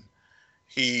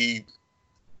he,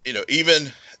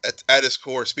 even at his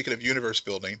core, speaking of universe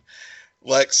building,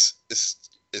 Lex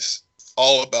is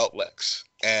all about Lex,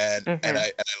 and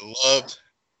I loved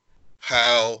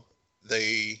how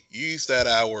they used that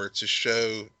hour to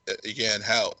show again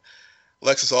how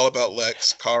Lex is all about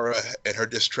Lex, Kara, and her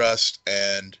distrust,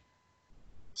 and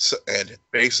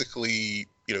basically,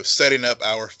 setting up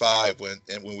hour 5 when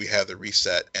we have the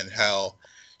reset, and how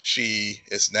she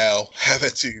is now having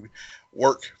to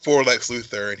work for Lex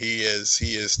Luthor, and he is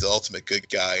the ultimate good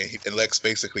guy, and Lex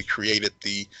basically created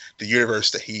the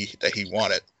universe that he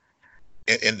wanted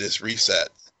in this reset.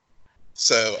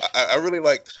 So I really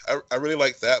liked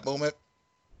that moment,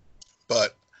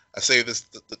 but I say this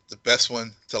the best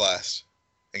one to last.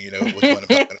 And you know which one I'm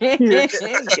talking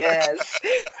about. Yes.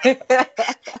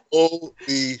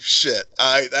 Holy shit.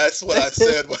 That's what I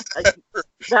said when it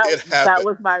happened. That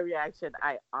was my reaction.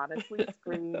 I honestly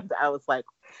screamed. I was like,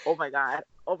 oh my God,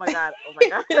 oh my God, oh my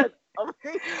God. Oh my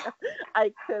God.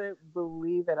 I couldn't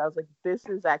believe it. I was like, this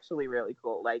is actually really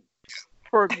cool. Like,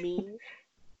 for me,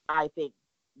 I think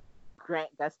Grant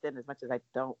Gustin, as much as I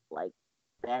don't like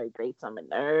Barry Grates on my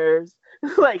nerves,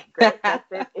 like, Grant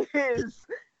Gustin is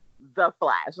the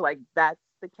Flash. Like, that's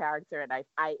the character, and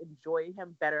I enjoy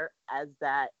him better as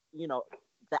that,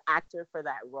 the actor for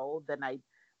that role than I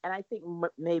think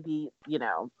maybe,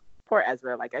 poor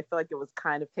Ezra, like, I feel like it was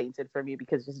kind of tainted for me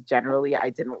because just generally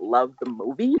I didn't love the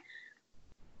movie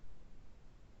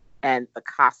and the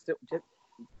costume, just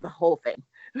the whole thing.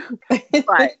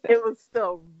 But it was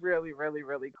still really, really,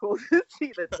 really cool to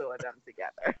see the two of them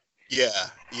together. Yeah.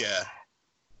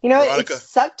 Veronica. It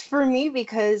sucked for me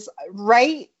because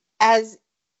right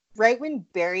when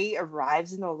Barry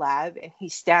arrives in the lab and he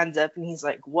stands up and he's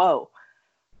like, whoa,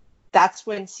 that's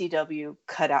when CW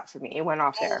cut out for me. It went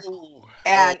off air.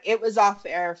 And it was off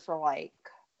air for like,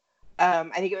 I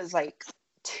think it was like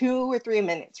 2 or 3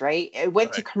 minutes, right? It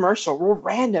went to commercial, real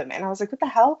random. And I was like, what the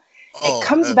hell? It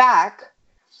comes back.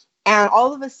 And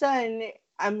all of a sudden,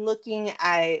 I'm looking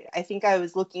at, I think I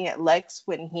was looking at Lex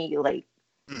when he like,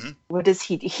 what does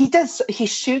he do? He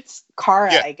shoots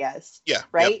Kara, I guess. Yeah.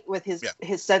 Right? Yep. With his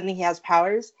suddenly he has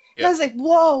powers. Yep. And I was like,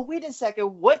 whoa, wait a second.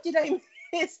 What did I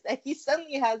miss? That he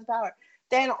suddenly has power.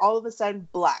 Then all of a sudden,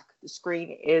 black. The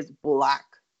screen is black.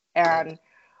 And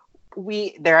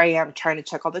there I am trying to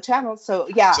check all the channels. So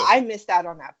I missed out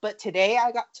on that. But today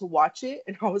I got to watch it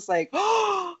and I was like,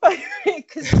 oh,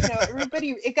 because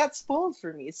everybody, it got spoiled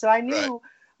for me. So I knew,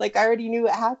 like, I already knew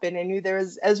what happened. I knew there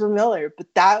was Ezra Miller.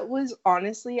 But that was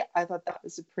honestly, I thought that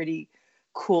was a pretty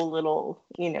cool little,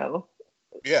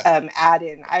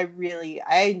 add-in. I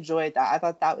enjoyed that. I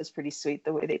thought that was pretty sweet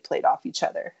the way they played off each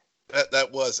other.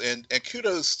 That was, and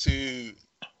kudos to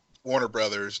Warner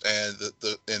Brothers and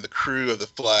the crew of the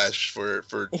Flash for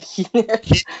keep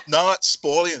not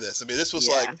spoiling this. I mean, this was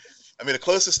the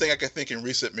closest thing I can think in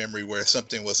recent memory where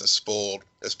something wasn't spoiled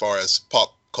as far as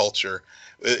pop culture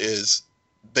is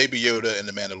Baby Yoda and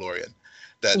the Mandalorian.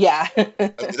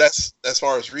 That's as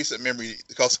far as recent memory,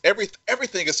 because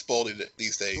everything is spoiled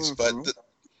these days.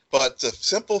 But the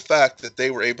simple fact that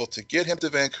they were able to get him to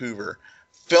Vancouver,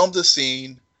 filmed the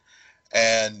scene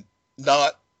and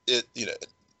not it,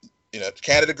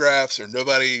 Canada graphs or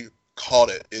nobody caught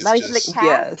it. It's Not even the just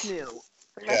cast knew.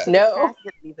 The rest of the No. cast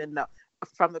didn't even know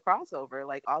from the crossover.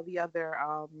 Like all the other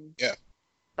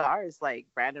stars, like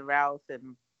Brandon Routh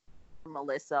and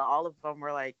Melissa, all of them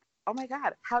were like, "Oh my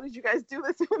God, how did you guys do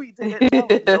this?" We didn't know.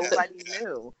 Nobody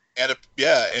knew. and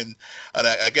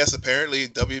I guess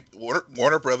apparently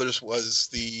Warner Brothers was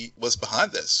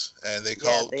behind this, and they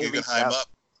called they reached Guggenheim out. up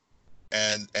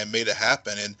and made it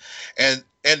happen. And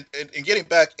getting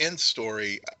back in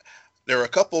story, there were a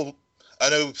couple. I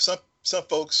know some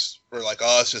folks were like,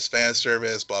 "Oh, it's just fan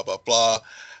service, blah blah blah,"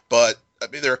 but I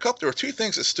mean, there were two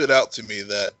things that stood out to me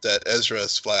that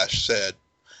Ezra's Flash said.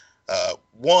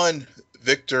 One,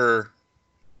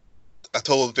 I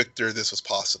told Victor this was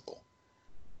possible.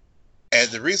 And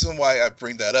the reason why I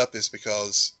bring that up is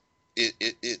because it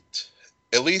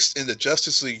at least in the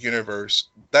Justice League universe,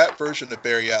 that version of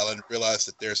Barry Allen realized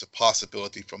that there's a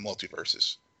possibility for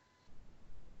multiverses.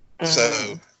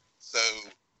 Mm-hmm. So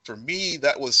for me,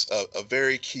 that was a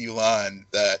very key line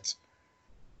that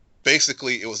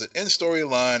basically it was an in-story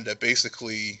line that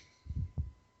basically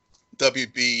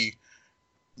WB,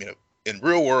 in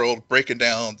real world, breaking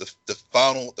down the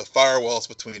firewalls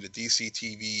between the DC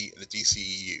TV and the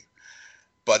DCEU.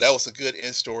 But that was a good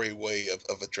in-story way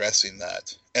of addressing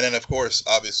that. And then, of course,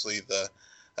 obviously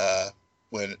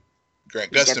when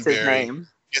Grant Gustonbury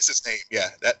gets his name, yeah,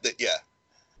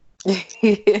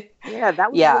 Yeah,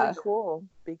 that was really cool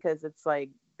because it's like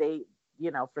they,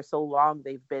 for so long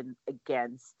they've been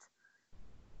against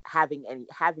having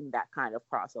that kind of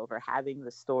crossover, having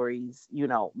the stories,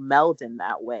 meld in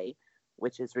that way,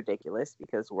 which is ridiculous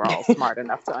because we're all smart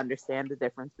enough to understand the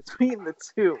difference between the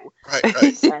two. Right.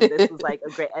 And this was like a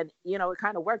great, and it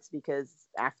kind of works because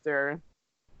after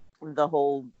the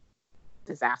whole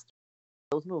disaster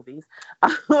of those movies,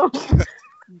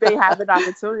 they have an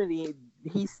opportunity.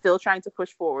 He's still trying to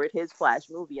push forward his Flash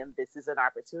movie, and this is an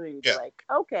opportunity to like,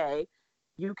 okay,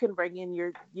 you can bring in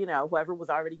your, whoever was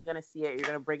already going to see it. You're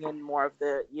going to bring in more of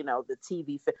the, the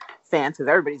TV fans, because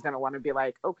everybody's going to want to be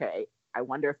like, okay, I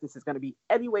wonder if this is going to be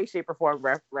any way, shape, or form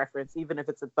reference, even if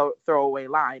it's a throwaway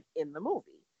line in the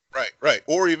movie. Right.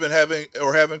 Or even having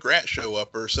Grant show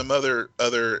up or some other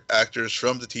actors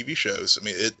from the TV shows. I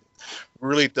mean, it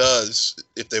really does,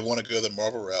 if they want to go the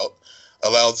Marvel route,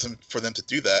 allows them for them to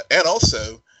do that. And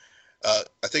also, I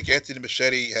think Anthony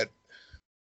Muschietti had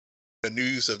the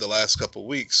news of the last couple of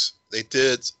weeks. They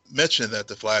did mention that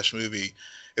the Flash movie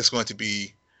is going to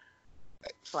be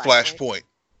Flashpoint.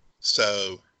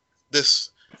 So this,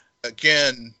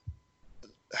 again,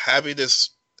 having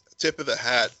this tip of the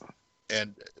hat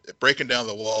and breaking down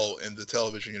the wall in the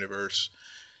television universe,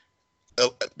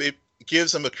 it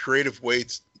gives them a creative way,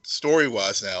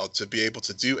 story-wise now, to be able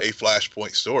to do a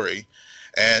Flashpoint story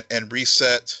and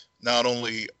reset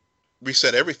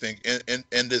everything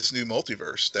in this new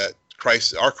multiverse that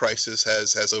our Crisis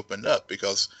has opened up,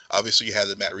 because obviously you had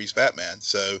the Matt Reeves Batman.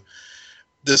 So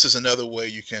this is another way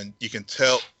you can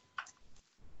tell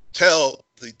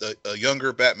the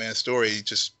younger Batman story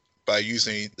just by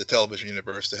using the television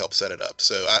universe to help set it up.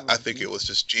 So I think it was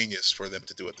just genius for them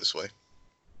to do it this way.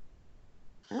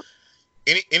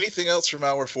 Anything else from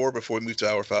hour 4 before we move to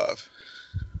hour 5?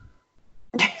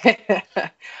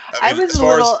 I was a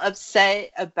little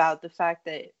upset about the fact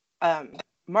that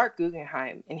Mark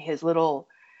Guggenheim, in his little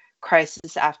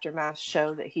Crisis Aftermath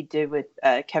show that he did with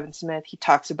Kevin Smith, he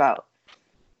talks about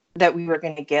that we were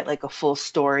going to get like a full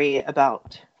story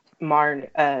about Mar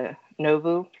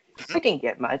Novu. I didn't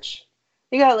get much.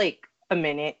 You got like a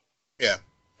minute. Yeah.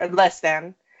 Or less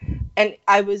than. And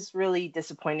I was really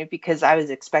disappointed because I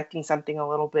was expecting something a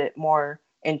little bit more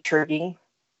intriguing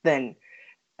than,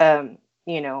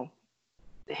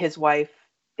 his wife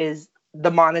is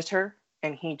the Monitor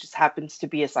and he just happens to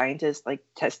be a scientist, like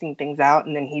testing things out,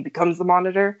 and then he becomes the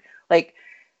Monitor. Like,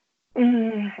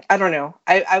 I don't know.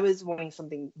 I was wanting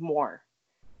something more,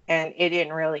 and it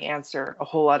didn't really answer a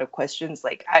whole lot of questions.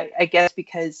 Like, I guess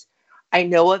because I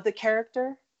know of the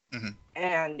character,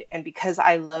 and because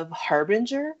I love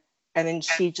Harbinger, and then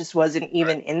she just wasn't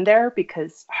even in there,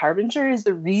 because Harbinger is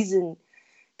the reason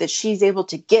that she's able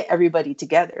to get everybody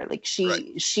together. Like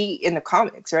she in the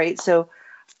comics, right? So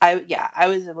I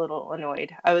was a little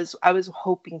annoyed. I was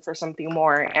hoping for something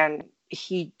more, and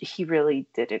he really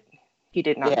didn't. He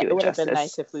did not do it would justice. have been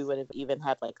nice if we would have even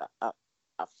had like a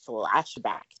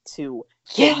flashback to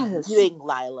him saving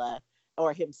Lila,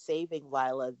 or him saving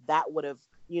Lila. That would have,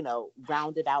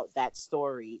 rounded out that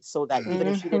story, so that even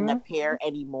if she didn't appear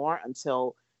anymore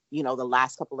until, the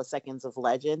last couple of seconds of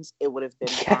Legends, it would have been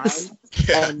fine.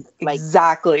 And like,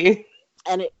 exactly.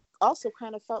 And it also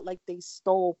kind of felt like they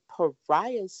stole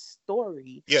Pariah's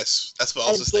story. Yes, that's what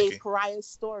I was and just gave thinking. Pariah's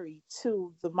story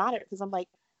to the Monitor, because I'm like,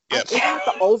 Yep. isn't it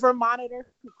the Over Monitor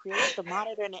who created the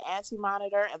Monitor and the Anti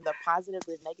Monitor and the positive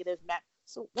and negative map?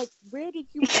 So, like, where did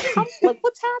you come? Like,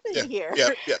 what's happening here?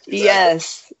 Yeah, exactly.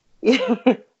 Yes.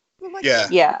 Like,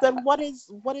 Yeah. Then what is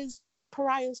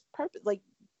Pariah's purpose? Like,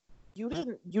 you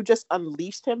just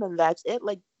unleashed him and that's it.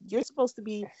 Like, you're supposed to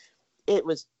be. It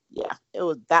was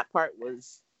that part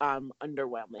was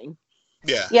underwhelming.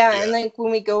 Yeah, and like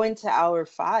when we go into hour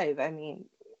 5, I mean,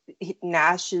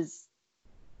 Nash is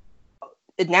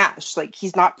Nash. Like,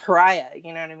 he's not Pariah,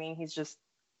 you know what I mean? He's just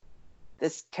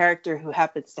this character who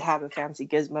happens to have a fancy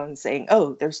gizmo and saying,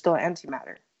 "Oh, there's still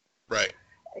antimatter." Right.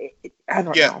 I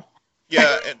don't know.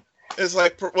 Yeah, and it's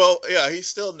like, well, yeah, he's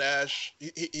still Nash.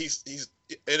 He's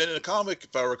and in the comic,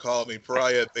 if I recall, I mean,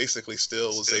 Pariah basically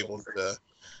still was able to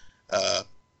have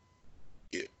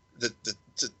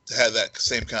that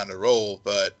same kind of role,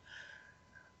 but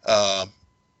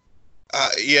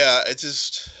yeah, it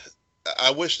just,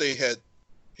 I wish they had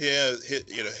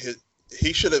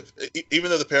he should have,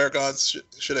 even though the Paragons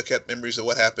should have kept memories of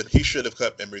what happened, he should have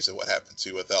kept memories of what happened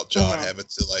too, without John having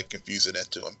to like confuse it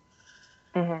into him.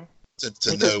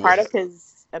 To know part of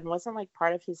his, and wasn't like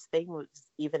part of his thing was,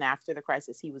 even after the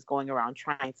crisis, he was going around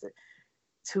trying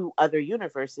to other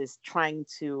universes,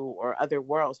 or other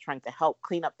worlds, trying to help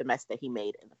clean up the mess that he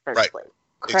made in the first place.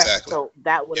 Exactly. So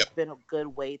that would have been a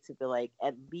good way to be like,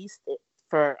 at least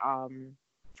for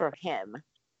him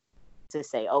to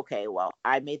say, okay, well,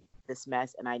 I made this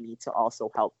mess and I need to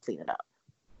also help clean it up.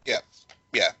 Yeah.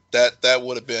 That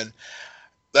would have been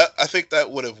that. I think that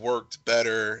would have worked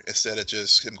better instead of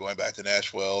just him going back to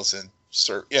Nash Wells and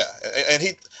and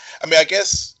he, I mean, I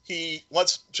guess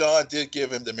once John did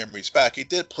give him the memories back, he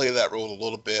did play that role a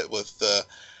little bit with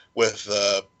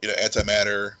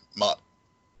antimatter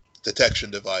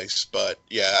detection device. But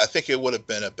yeah, I think it would have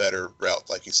been a better route,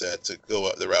 like you said, to go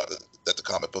up the route that the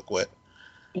comic book went.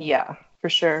 Yeah, for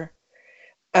sure.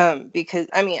 Because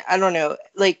I mean, I don't know.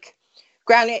 Like,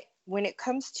 granted, when it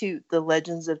comes to the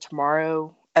Legends of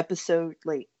Tomorrow episode,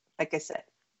 like I said,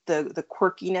 the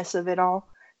quirkiness of it all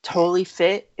totally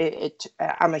fit.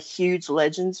 I'm a huge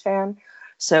Legends fan,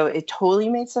 so it totally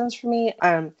made sense for me.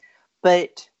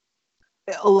 But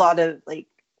a lot of like,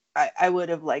 I would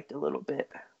have liked a little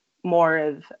bit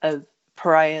more of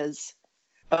Pariah's.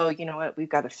 Oh, you know what? We've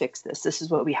got to fix this. This is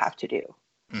what we have to do.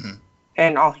 Mm-hmm.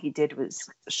 And all he did was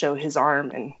show his arm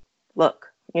and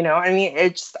look. You know, I mean,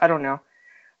 it's just, I don't know.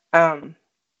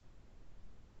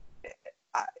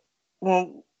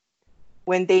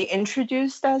 When they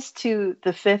introduced us to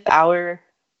the 5th hour,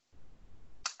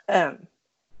 in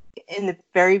the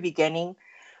very beginning,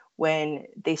 when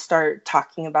they start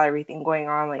talking about everything going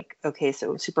on, like, okay,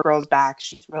 so Supergirl's back,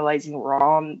 she's realizing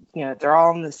they're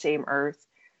all on the same Earth.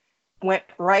 Went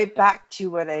right back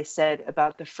to what I said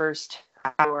about the first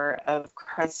hour of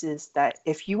Crisis, that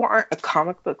if you aren't a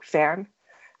comic book fan,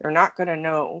 you're not going to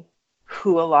know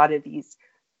who a lot of these,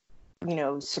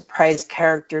 surprise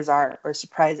characters are, or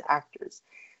surprise actors.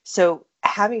 So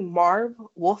having Marv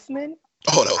Wolfman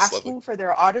asking lovely for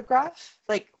their autograph,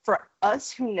 like, for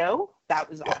us who know, that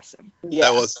was awesome. Yeah.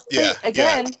 That was, but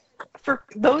again, for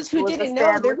those who didn't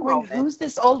know, they're going, who's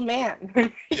this old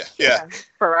man? Yeah.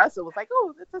 For us, it was like,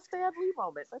 oh, it's a Stan Lee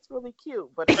moment. That's really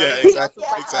cute. But exactly.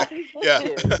 Yeah,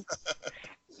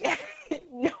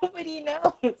 nobody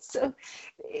knows. So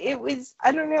it was,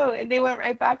 I don't know. And they went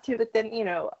right back to it. But then,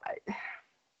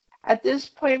 at this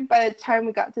point, by the time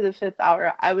we got to the 5th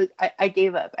hour, I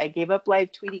gave up. I gave up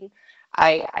live tweeting.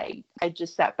 I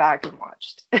just sat back and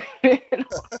watched. I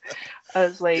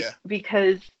was like,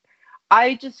 because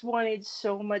I just wanted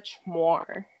so much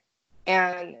more.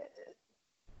 And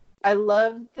I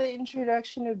loved the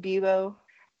introduction of Bebo.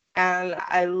 And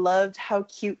I loved how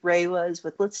cute Ray was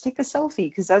with "let's take a selfie,"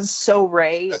 because that's so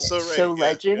Ray. That's so Ray. So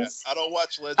Legends. I don't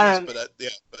watch Legends, but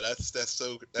that's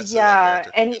so.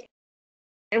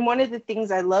 And one of the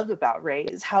things I love about Ray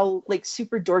is how like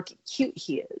super dorky cute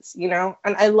he is, and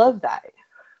I love that.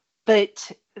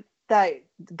 But that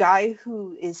guy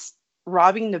who is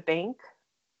robbing the bank,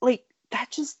 like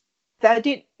that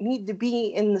didn't need to be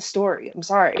in the story. I'm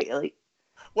sorry, like.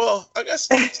 Well, I guess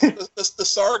the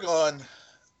Sargon.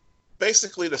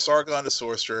 Basically, the Sargon the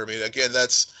Sorcerer. I mean, again,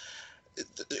 it's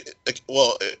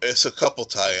a couple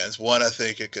tie-ins. One, I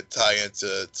think it could tie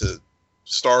into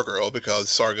Stargirl, because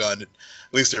Sargon, at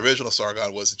least the original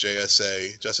Sargon, was a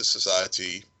JSA, Justice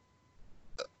Society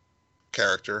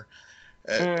character,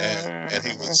 and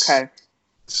he was okay.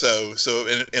 So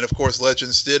and of course,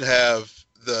 Legends did have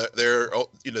they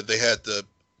had the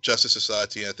Justice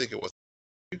Society, and I think it was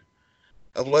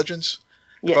of Legends,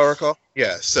 if I Yes. recall.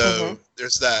 Yeah, so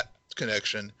there's that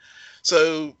connection.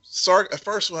 So Sark, at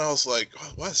first when I was like,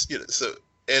 oh, what's, you know, so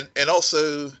and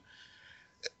also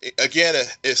again,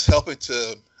 it's helping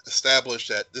to establish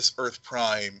that this Earth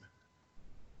Prime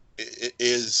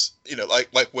is, you know,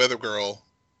 like Weather Girl,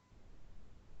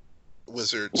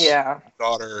 Wizard's Yeah.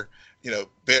 daughter. You know,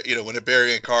 when they're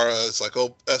burying Kara, it's like,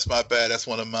 oh, that's my bad, that's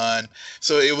one of mine.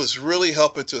 So it was really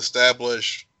helping to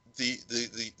establish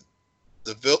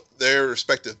their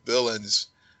respective villains,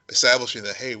 establishing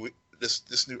that, hey,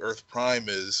 this new Earth Prime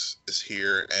is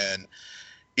here, and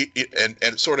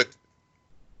and sort of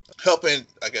helping,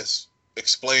 I guess,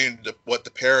 explain what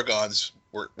the Paragons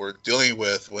were dealing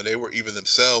with when they were even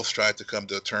themselves trying to come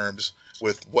to terms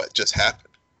with what just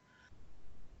happened.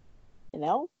 You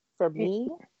know, for me,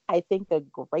 I think a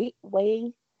great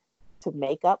way to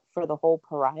make up for the whole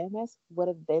pariahness would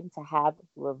have been to have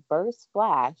Reverse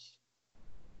Flash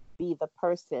be the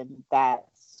person that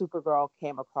Supergirl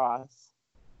came across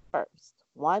first.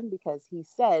 One, because he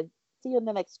said, see you in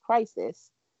the next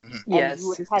crisis. Mm-hmm. And you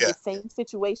would have had Yeah. the same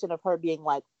situation of her being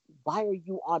like, why are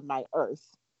you on my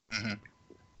Earth? Mm-hmm.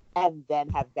 And then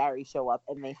have Barry show up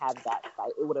and they have that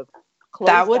fight. It would have closed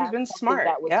That would have down been something smart.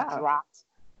 that was Yeah. dropped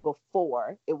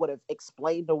before. It would have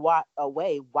explained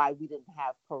away why we didn't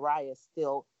have Pariah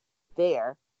still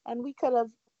there. And we could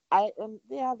have,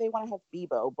 they want to have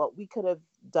Bebo, but we could have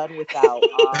done without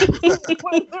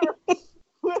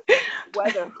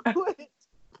Weather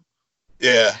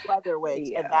Yeah. Weather Witch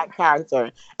Yeah. and that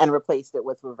character and replaced it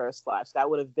with Reverse Flash. That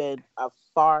would have been a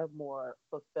far more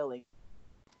fulfilling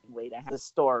way to have the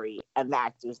story and the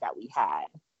actors that we had.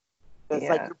 It's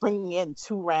like you're bringing in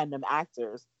two random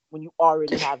actors when you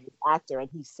already have this actor and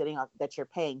he's sitting on that you're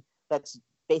paying, that's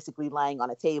basically lying on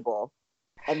a table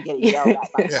and getting yelled at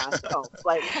by John Jones.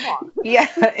 Like, come on. Yeah.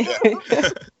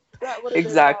 That would have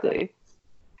Exactly. been better.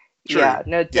 True. Yeah,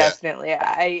 no, Yeah.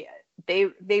 definitely.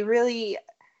 They really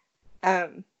I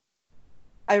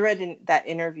read in that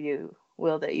interview,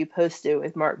 Will, that you posted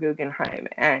with Mark Guggenheim,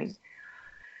 and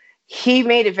he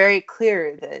made it very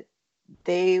clear that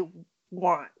they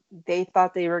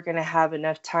thought they were going to have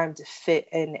enough time to fit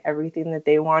in everything that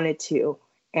they wanted to,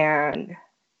 and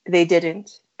they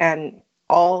didn't. And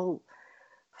all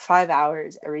 5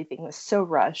 hours, everything was so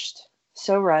rushed.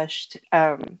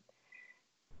 A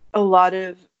lot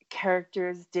of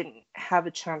characters didn't have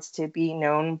a chance to be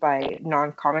known by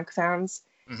non-comic fans.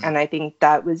 Mm-hmm. And I think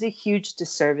that was a huge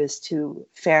disservice to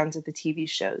fans of the TV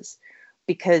shows,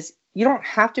 because you don't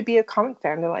have to be a comic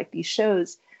fan to like these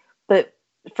shows. But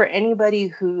for anybody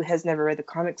who has never read the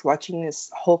comics, watching this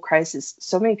whole crisis,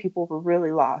 so many people were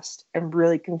really lost and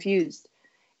really confused.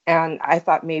 And I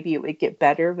thought maybe it would get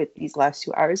better with these last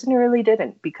 2 hours, and it really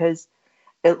didn't, because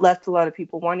it left a lot of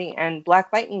people wanting, and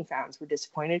Black Lightning fans were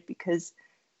disappointed because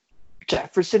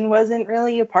Jefferson wasn't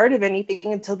really a part of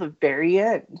anything until the very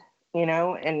end, you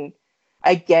know? And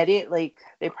I get it, like,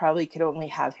 they probably could only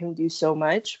have him do so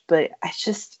much, but I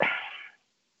just...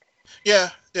 Yeah.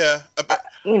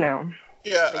 you know.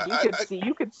 Yeah. Like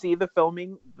you could see the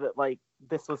filming that, like,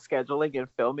 this was scheduling and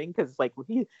filming, because like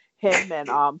him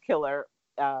and Killer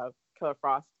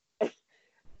Frost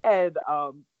and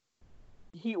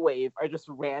Heatwave are just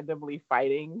randomly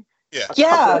fighting. Yeah.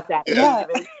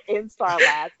 In Star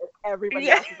Labs, and everybody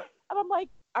else is like, and I'm like,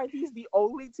 are these the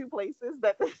only two places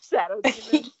that the Shadow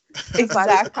Demons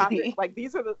Exactly. Like,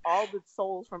 these are all the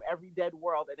souls from every dead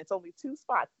world, and it's only two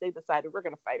spots. They decided we're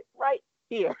gonna fight right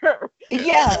here.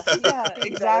 Yeah,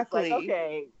 exactly. It's like,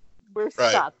 okay, we're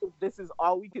stuck. This is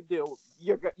all we can do.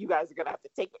 You guys are gonna have to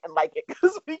take it and like it,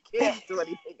 because we can't do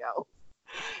anything else.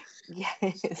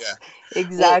 Yes,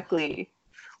 exactly.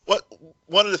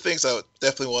 One of the things I would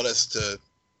definitely want us to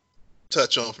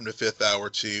touch on from the fifth hour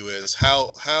too is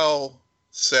how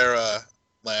Sarah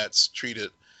Lance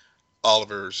treated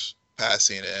Oliver's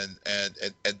passing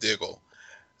and Diggle.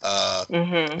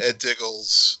 And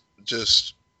Diggle's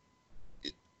just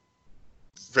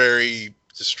very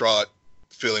distraught,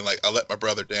 feeling like I let my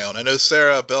brother down. I know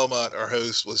Sarah Belmont, our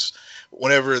host, was,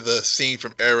 whenever the scene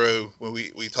from Arrow, when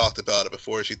we talked about it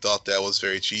before, she thought that was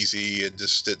very cheesy and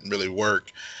just didn't really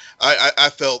work. I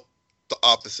felt the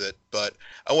opposite, but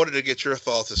I wanted to get your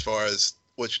thoughts as far as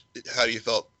how you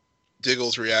felt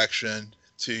Diggle's reaction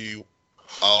to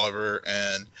Oliver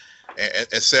and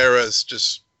Sarah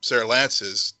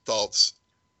Lance's thoughts.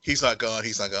 He's not gone.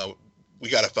 We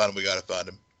gotta find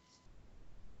him.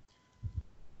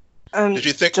 Did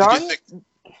you think?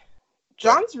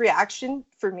 John's reaction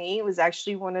for me was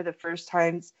actually one of the first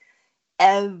times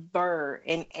ever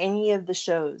in any of the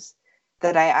shows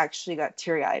that I actually got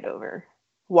teary-eyed over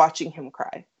watching him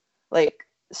cry. Like,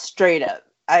 straight up.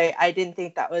 I didn't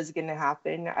think that was going to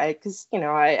happen. Because,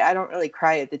 I don't really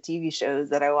cry at the TV shows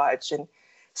that I watch. And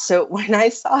so when I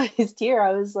saw his tear,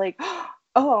 I was like,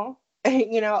 oh,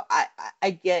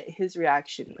 I get his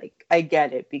reaction. Like, I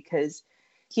get it because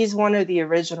he's one of the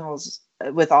originals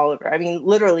with Oliver. I mean,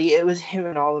 literally, it was him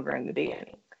and Oliver in the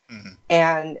beginning. Mm-hmm.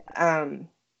 And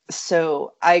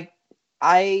so I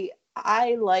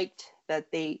liked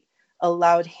that they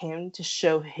allowed him to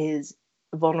show his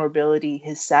vulnerability,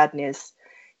 his sadness,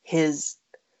 his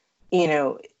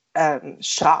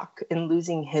shock in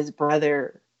losing his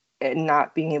brother and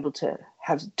not being able to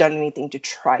have done anything to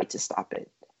try to stop it.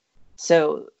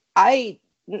 So I,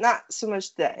 not so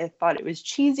much that I thought it was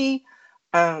cheesy,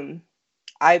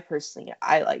 I personally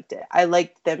liked it. I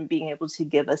liked them being able to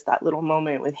give us that little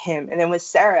moment with him. And then with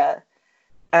Sarah,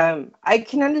 I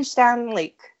can understand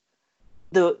like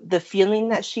the feeling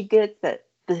that she gets that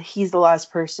he's the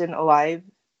last person alive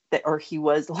or he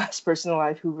was the last person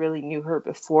alive who really knew her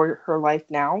before her life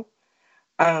now.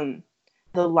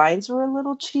 The lines were a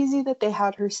little cheesy that they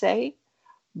had her say,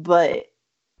 but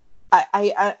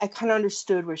I kind of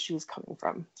understood where she was coming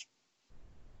from.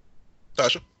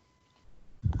 Tasha?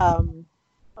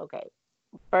 Okay.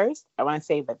 First, I want to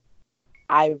say that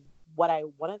one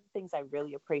of the things I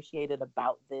really appreciated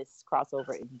about this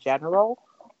crossover in general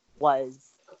was,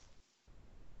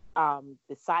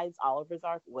 besides Oliver's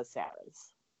arc, was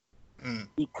Sarah's.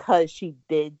 Because she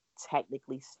did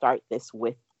technically start this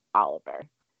with Oliver.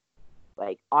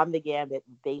 Like, on the Gambit,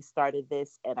 they started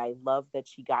this, and I love that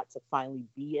she got to finally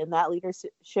be in that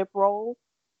leadership role.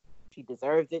 She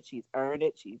deserves it. She's earned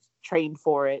it. She's trained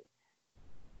for it.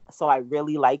 So I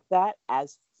really like that.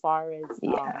 As far as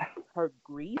her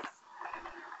grief,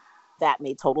 that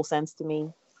made total sense to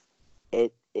me.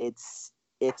 It's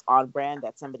on brand.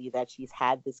 That's somebody that she's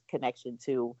had this connection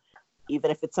to,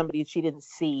 even if it's somebody she didn't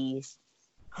see.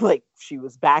 Like, she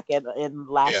was back in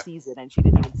last season and she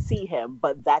didn't even see him,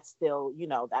 but that's still,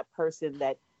 that person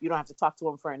that you don't have to talk to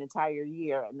him for an entire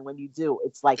year, and when you do,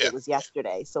 it's like it was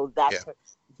yesterday. So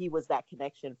he was that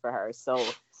connection for her. So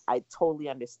I totally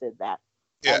understood that.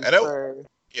 And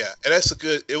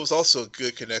it was also a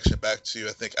good connection back to,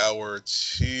 I think, hour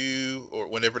 2 or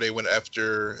whenever they went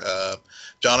after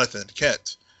Jonathan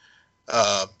Kent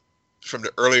from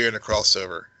the earlier in the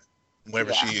crossover,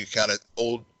 whenever she kind of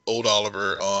old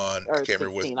Oliver on, or I can't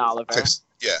remember what Oliver.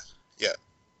 Yeah.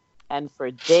 And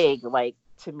for Dig, like,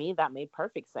 to me, that made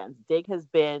perfect sense. Dig has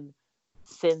been,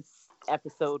 since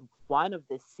episode 1 of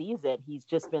this season, he's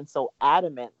just been so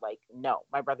adamant, like, no,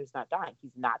 my brother's not dying.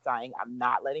 He's not dying. I'm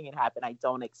not letting it happen. I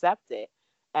don't accept it.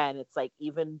 And it's like,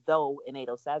 even though in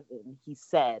 807, he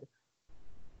said,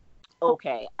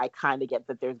 okay, I kind of get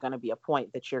that there's going to be a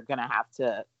point that you're going to have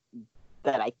to,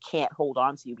 that I can't hold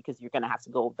on to you because you're going to have to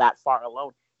go that far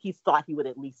alone. He thought he would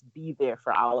at least be there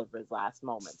for Oliver's last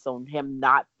moment. So him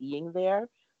not being there,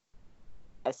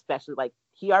 especially, like,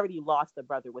 he already lost a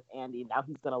brother with Andy. Now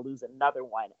he's going to lose another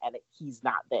one, and he's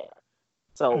not there.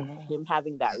 So him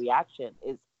having that reaction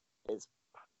is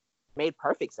made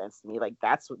perfect sense to me. Like,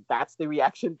 that's the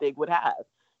reaction Dig would have.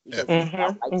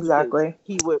 Because exactly.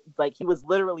 He was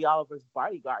literally Oliver's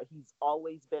bodyguard. He's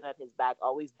always been at his back,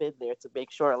 always been there to make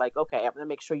sure, like, okay, I'm going to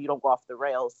make sure you don't go off the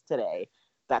rails today.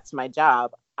 That's my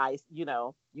job.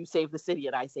 You save the city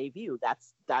and I save you.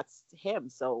 That's him.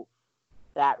 So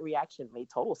that reaction made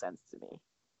total sense to me.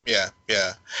 Yeah.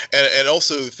 And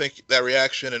also think that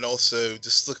reaction, and also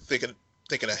just thinking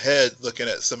ahead, looking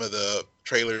at some of the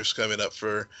trailers coming up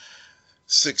for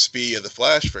 6B of The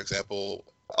Flash, for example,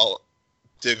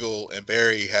 Diggle and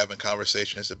Barry having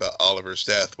conversations about Oliver's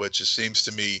death, which it seems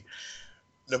to me,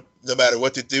 no matter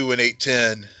what they do in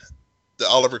 810, the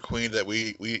Oliver Queen that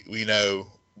we know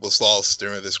was lost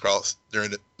during this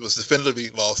was definitively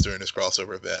lost during this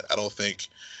crossover event. I don't think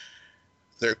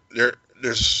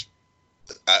there's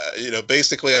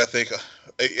basically, I think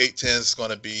 810 is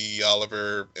going to be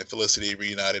Oliver and Felicity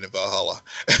reunited in Valhalla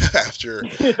after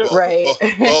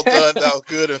well done, thou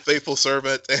good and faithful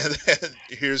servant, and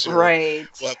here's your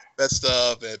that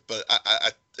stuff. But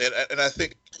I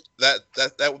think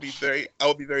that would be I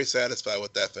would be very satisfied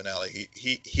with that finale.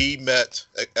 He met,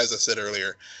 as I said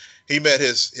earlier, he met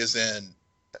his end,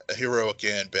 a heroic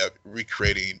end, by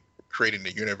creating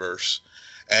the universe.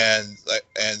 And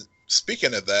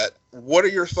speaking of that, what are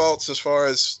your thoughts as far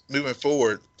as moving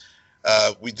forward?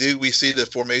 We see the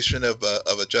formation of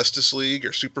a Justice League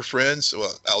or Super Friends.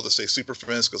 Well, I'll just say Super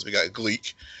Friends because we got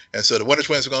Gleek, and so the Wonder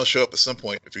Twins are going to show up at some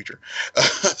point in the future.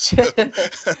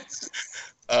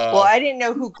 Well, I didn't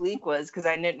know who Gleek was because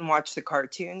I didn't watch the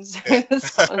cartoons.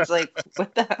 So I was like,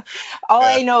 what the? All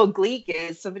I know Gleek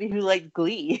is somebody who liked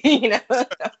Glee. I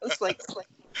was like,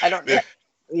 I don't know.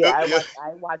 Yeah, Oh, yeah.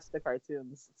 I watched the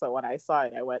cartoons, so when I saw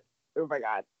it, I went, "Oh my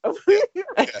god!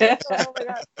 Yeah. Oh my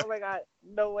god! Oh my god!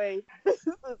 No way! This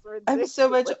is I'm so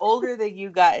much ridiculous." older than you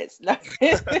guys. And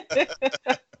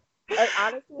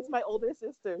honestly, it's my older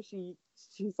sister. She's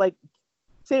like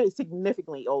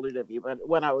significantly older than me. But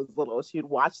when I was little, she'd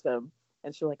watch them,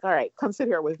 and she's like, "All right, come sit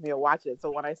here with me and watch it."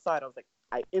 So when I saw it, I was like,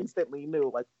 I instantly knew,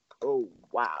 like, oh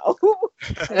wow,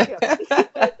 I can't believe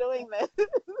they're doing this.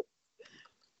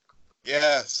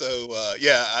 Yeah, so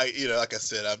yeah, like I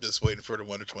said, I'm just waiting for the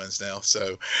Wonder Twins now.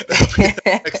 So that'll be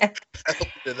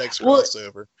the next Well,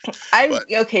 crossover. But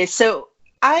okay, so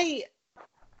I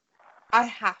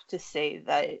have to say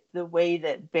that the way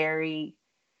that Barry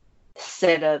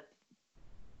set up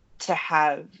to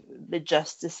have the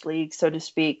Justice League, so to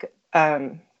speak,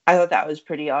 I thought that was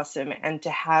pretty awesome, and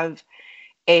to have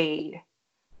a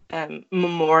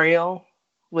memorial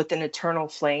with an eternal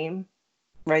flame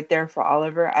right there for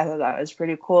Oliver, I thought that was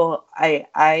pretty cool.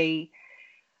 I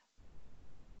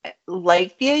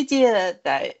like the idea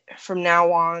that from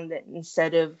now on, that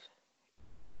instead of,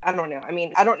 I don't know. I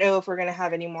mean, I don't know if we're going to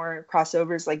have any more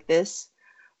crossovers like this.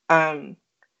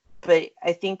 But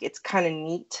I think it's kind of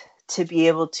neat to be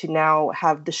able to now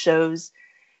have the shows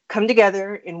come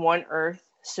together in one Earth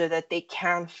so that they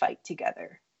can fight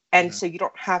together. And so you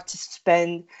don't have to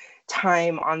spend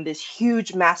time on this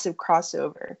huge, massive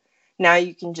crossover. Now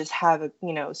you can just have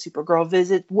Supergirl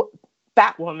visit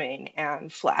Batwoman,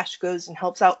 and Flash goes and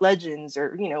helps out Legends,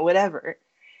 or whatever.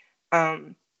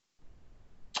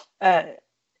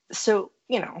 So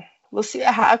we'll see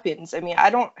what happens. I mean,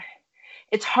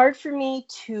 it's hard for me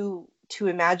to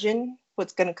imagine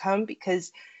what's going to come,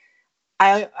 because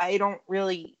I don't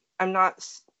really, I'm not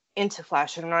into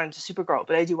Flash and I'm not into Supergirl,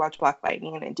 but I do watch Black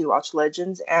Lightning and I do watch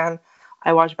Legends and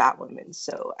I watch Batwoman.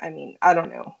 So I mean, I don't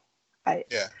know.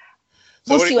 yeah.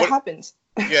 So we'll see what happens.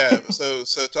 Yeah. So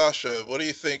Tasha, what do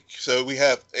you think? So we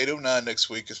have 809 next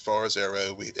week as far as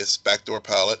Arrow. It's backdoor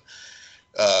pilot.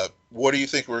 What do you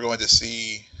think we're going to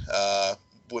see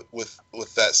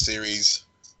with that series?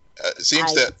 It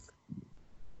seems that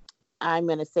I'm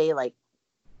gonna say, like,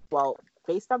 well,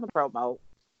 based on the promo,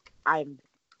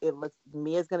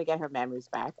 Mia's gonna get her memories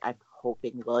back. I'm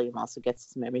hoping William also gets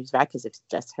his memories back, because if it's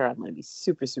just her, I'm gonna be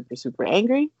super, super, super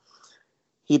angry.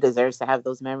 He deserves to have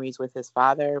those memories with his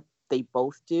father. They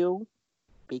both do,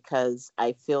 because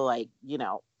I feel like,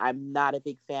 I'm not a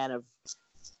big fan of.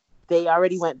 They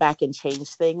already went back and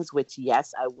changed things, which,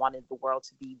 yes, I wanted the world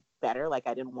to be better. Like,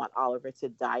 I didn't want Oliver to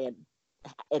die and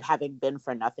it having been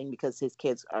for nothing, because his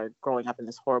kids are growing up in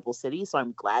this horrible city. So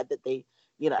I'm glad that they,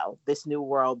 this new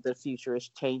world, the future is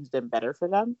changed and better for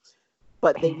them.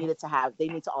 But they need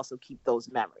to also keep those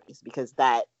memories, because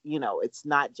that, it's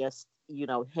not just,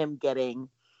 him getting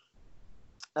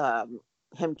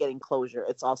closure.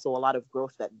 It's also a lot of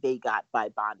growth that they got by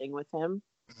bonding with him.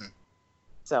 Mm-hmm.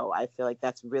 So I feel like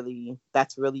that's really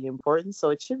important. So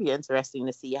it should be interesting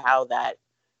to see how that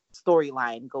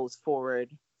storyline goes forward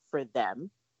for them.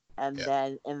 And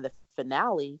then in the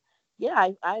finale,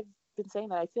 I've been saying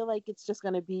that I feel like it's just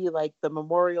going to be like the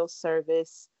memorial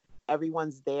service.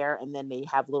 Everyone's there, and then they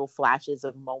have little flashes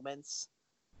of moments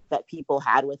that people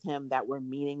had with him that were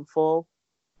meaningful.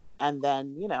 And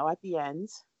then, at the end,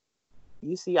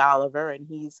 you see Oliver, and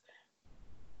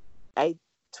I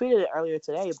tweeted it earlier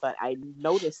today, but I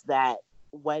noticed that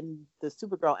when the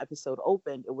Supergirl episode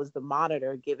opened, it was the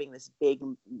Monitor giving this big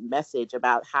message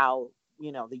about how,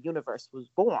 the universe was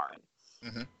born.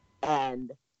 Mm-hmm.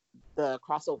 And the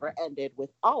crossover ended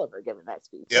with Oliver giving that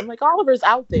speech. Yep. I'm like, Oliver's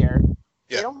out there.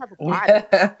 Yeah. They don't have a body.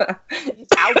 He's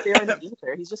out there in the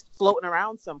ether. He's just floating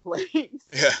around someplace.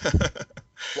 Yeah.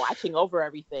 Watching over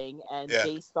everything. And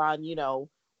based on,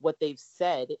 what they've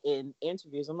said in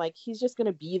interviews, I'm like, he's just going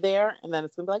to be there. And then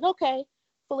it's going to be like, okay,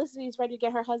 Felicity's ready to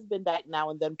get her husband back now.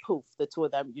 And then poof, the two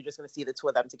of them, you're just going to see the two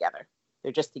of them together.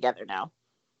 They're just together now.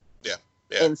 Yeah.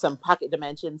 In some pocket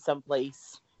dimension,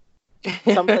 someplace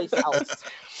else,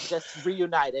 just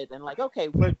reunited, and like, okay,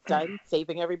 we're done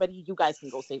saving everybody. You guys can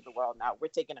go save the world now. We're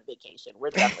taking a vacation. We're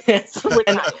done with this. We're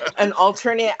an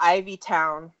alternate Ivy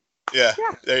Town. Yeah,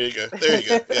 there you go.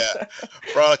 Yeah,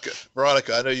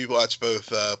 Veronica, I know you watched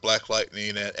both Black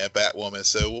Lightning and Batwoman.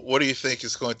 So, what do you think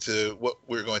is what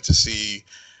we're going to see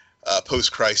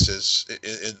post crisis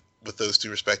with those two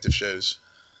respective shows?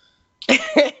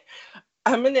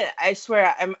 I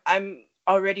swear, I'm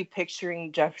already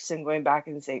picturing Jefferson going back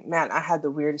and saying, "Man, I had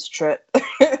the weirdest trip."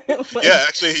 Yeah,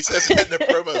 actually, he says it in the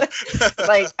promo.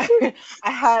 Like,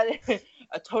 I had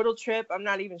a total trip. I'm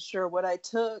not even sure what I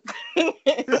took.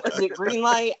 Was it green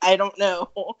light? I don't know.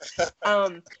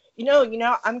 I'm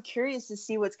curious to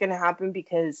see what's going to happen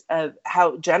because of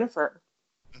how Jennifer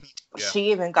Yeah.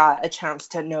 She even got a chance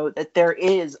to know that there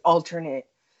is alternate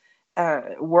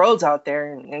worlds out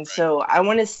there, and so I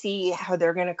want to see how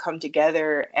they're going to come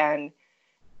together. And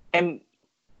I'm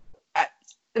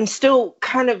still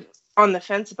kind of on the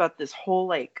fence about this whole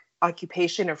like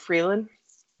occupation of Freeland,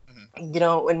 you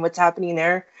know, and what's happening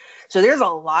there. So there's a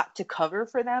lot to cover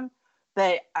for them.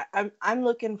 But I'm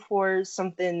looking for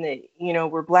something that, you know,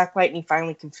 where Black Lightning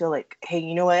finally can feel like, hey,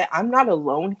 you know what? I'm not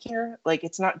alone here. Like,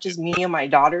 it's not just me and my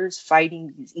daughters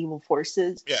fighting these evil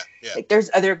forces. Yeah. Like,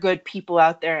 there's other good people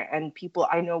out there, and people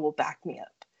I know will back me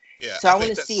up. Yeah. So I want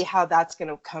to see how that's going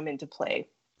to come into play.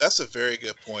 That's a very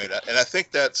good point, and I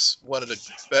think that's one of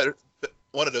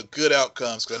the good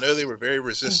outcomes. Because I know they were very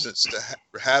resistant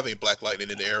to having Black Lightning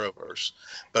in the Arrowverse,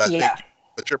 but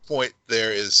but your point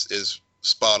there is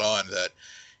spot on, that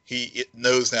he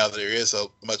knows now that there is a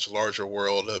much larger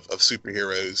world of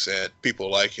superheroes and people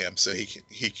like him, so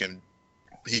he can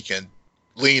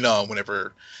lean on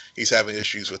whenever he's having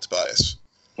issues with Tobias.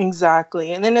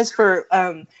 Exactly. And then as for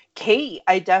Kate,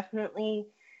 I definitely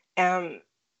am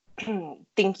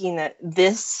thinking that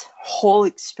this whole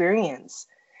experience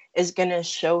is going to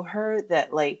show her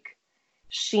that, like,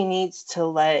 she needs to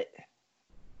let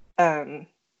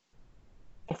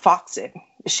Fox in.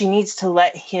 She needs to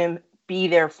let him be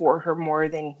there for her more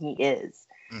than he is.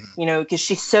 You know, because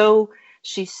she's so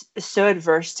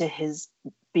adverse to his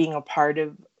being a part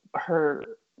of her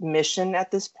mission at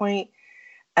this point.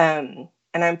 And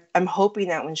I'm hoping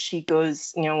that when she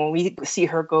goes, you know, when we see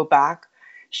her go back,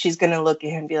 she's going to look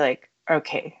at him and be like,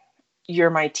 okay, you're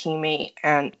my teammate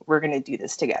and we're going to do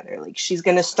this together. Like, she's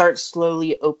going to start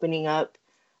slowly opening up,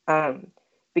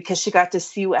 because she got to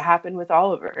see what happened with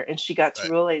Oliver, and she got to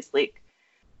realize, like,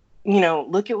 you know,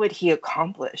 look at what he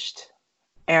accomplished.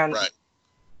 And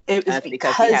it was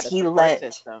because he let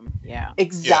system. Yeah,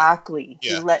 exactly.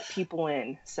 He let people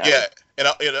in. So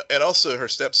and also her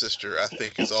stepsister, I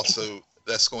think, is also,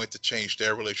 that's going to change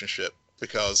their relationship,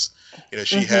 because, you know,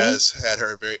 she has had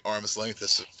her very arm's length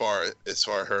as far as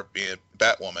her being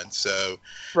Batwoman. So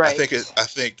I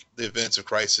think the events of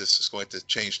Crisis is going to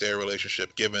change their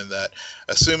relationship, given that,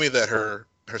 assuming that her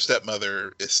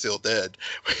stepmother is still dead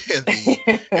in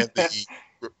the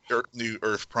new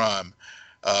Earth Prime.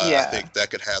 I think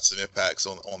that could have some impacts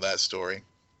on that story.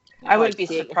 I wouldn't be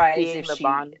surprised if the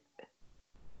bond.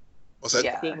 What's that?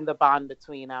 Yeah. Seeing the bond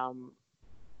between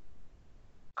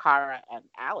Kara and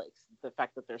Alex, the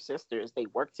fact that they're sisters, they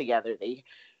work together, they,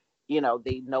 you know,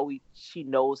 they know she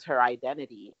knows her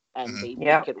identity, and they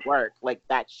make it work. Like,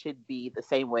 that should be the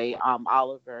same way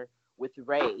Oliver with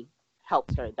Ray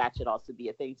helped her. That should also be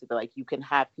a thing, to be like, you can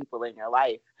have people in your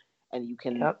life and you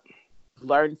can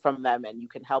learn from them, and you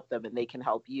can help them and they can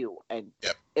help you, and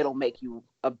it'll make you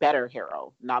a better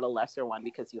hero, not a lesser one,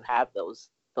 because you have those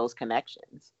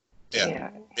connections. Yeah,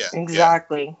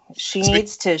 exactly. She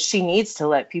needs to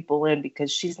let people in,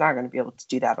 because she's not going to be able to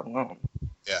do that alone.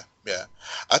 Yeah.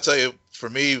 I tell you, for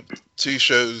me, two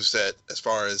shows that, as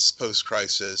far as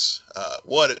post-Crisis,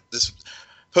 this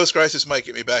post-Crisis might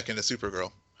get me back into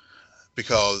Supergirl,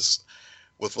 because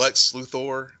with Lex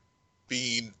Luthor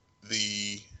being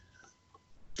the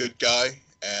good guy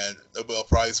and Nobel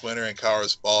Prize winner and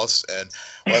Kara's boss, and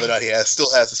whether or not he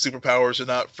still has the superpowers or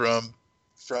not from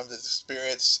his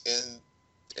experience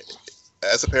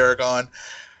as a Paragon,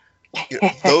 you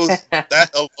know, that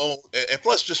alone, and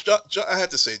plus, just I have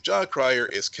to say, John Cryer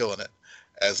is killing it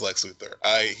as Lex Luthor.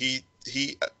 I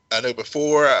know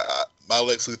before my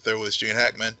Lex Luthor was Gene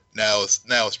Hackman. Now it's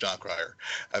John Cryer.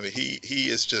 I mean, he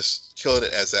is just killing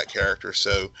it as that character.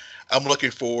 So I'm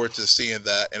looking forward to seeing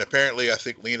that. And apparently, I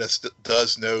think Lena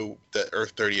does know that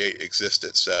Earth 38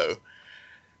 existed. So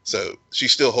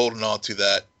she's still holding on to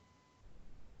that.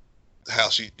 How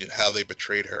they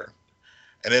betrayed her,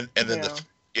 and then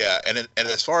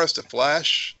as far as the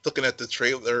Flash, looking at the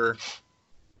trailer,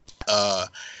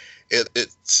 it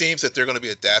seems that they're going to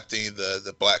be adapting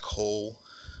the Black Hole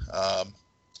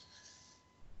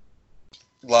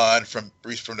line from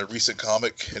the recent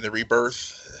comic in the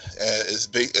Rebirth,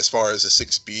 as far as the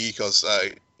 6B, because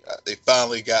they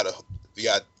finally got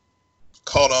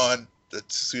caught on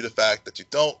to the fact that you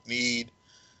don't need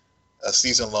a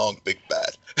season-long big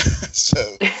bad.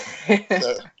 so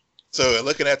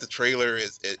looking at the trailer,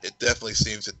 it definitely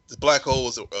seems that the Black Hole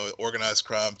was an organized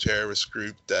crime terrorist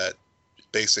group that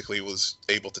basically was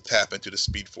able to tap into the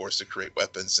Speed Force to create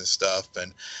weapons and stuff.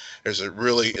 And there's in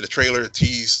the trailer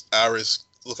teased Iris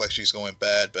looked like she's going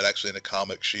bad, but actually in the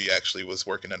comic she actually was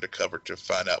working undercover to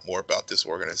find out more about this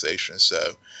organization.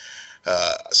 So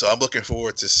I'm looking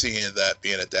forward to seeing that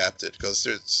being adapted, because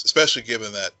especially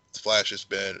given that Flash has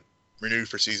been renewed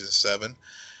for season 7,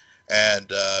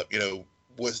 and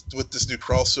with this new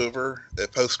crossover,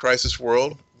 that post-crisis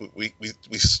world, we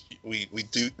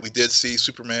did see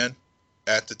Superman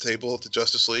at the table of the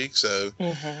Justice League. So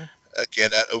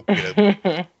again,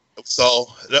 that saw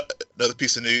another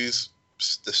piece of news.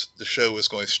 The show is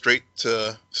going straight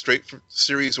for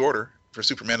series order for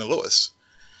Superman and Lois,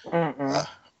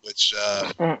 which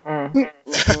I know,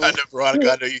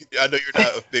 Veronica. I know you're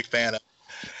not a big fan of.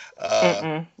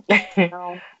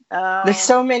 There's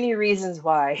so many reasons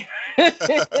why.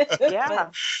 Yeah.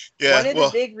 One of the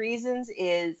big reasons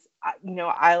is,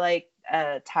 I like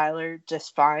Tyler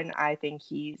just fine. I think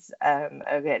he's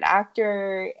a good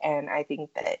actor, and I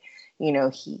think that,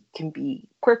 he can be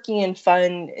quirky and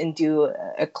fun and do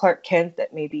a Clark Kent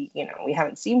that maybe, we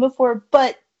haven't seen before.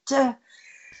 But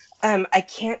I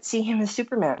can't see him as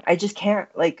Superman. I just can't.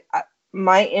 Like,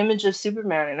 my image of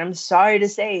Superman, and I'm sorry to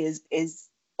say, is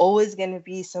always going to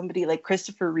be somebody like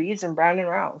Christopher Reeves and Brandon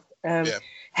Routh.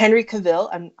 Henry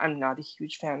Cavill, I'm not a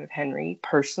huge fan of Henry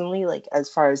personally, like as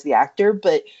far as the actor,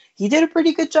 but he did a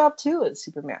pretty good job too as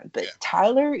Superman. But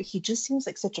Tyler, he just seems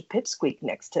like such a pipsqueak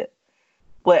next to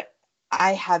what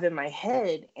I have in my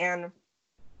head, and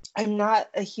I'm not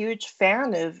a huge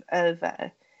fan of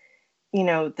the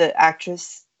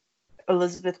actress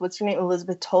Elizabeth, what's her name,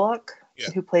 Elizabeth Tulloch,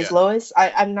 who plays Lois.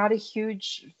 I'm not a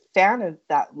huge fan of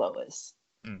that Lois.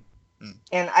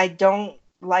 And I don't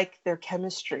like their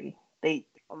chemistry.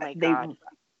 Oh my God.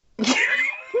 I'm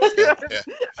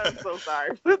so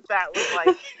sorry. That was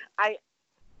like,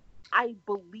 I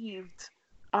believed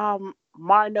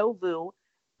Marnovu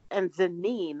and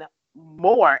Zanine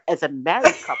more as a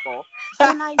married couple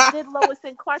than I did Lois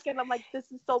and Clark. And I'm like,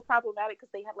 this is so problematic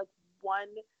because they had like one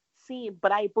scene,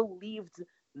 but I believed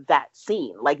that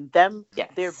scene. Like them,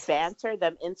 their banter,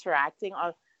 them interacting,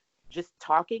 just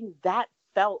talking, that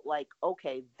felt like,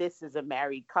 okay, this is a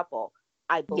married couple.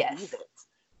 I believe it.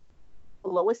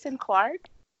 Lois and Clark,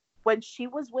 when she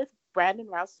was with Brandon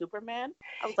Routh Superman,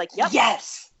 I was like, yep.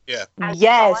 Yes. Yeah.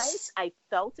 I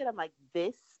felt it. I'm like,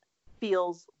 this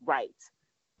feels right.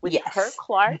 With her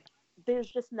Clark, there's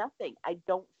just nothing. I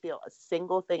don't feel a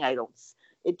single thing.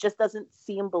 It just doesn't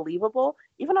seem believable.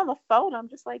 Even on the phone, I'm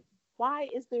just like, why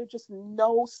is there just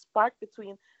no spark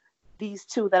between these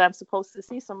two that I'm supposed to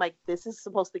see? So I'm like, this is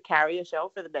supposed to carry a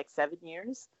show for the next 7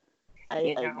 years.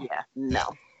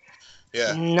 No.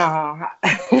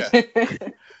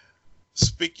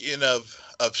 Speaking of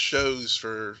shows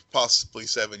for possibly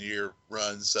 7-year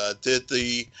runs, did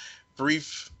the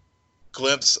brief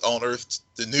glimpse on Earth,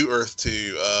 the new Earth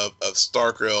 2 of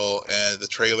Stargirl, and the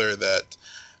trailer that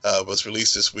was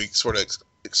released this week, sort of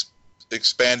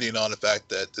expanding on the fact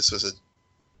that this was a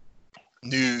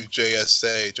new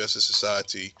JSA, Justice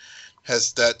Society.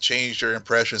 Has that changed your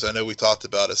impressions? I know we talked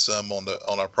about it some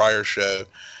on our prior show.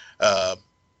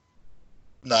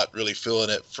 Not really feeling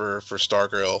it for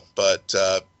Stargirl, but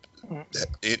are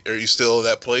you still at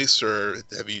that place, or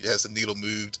has the needle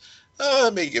moved?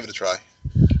 Maybe give it a try.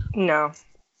 No,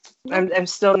 I'm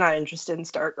still not interested in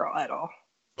Stargirl at all.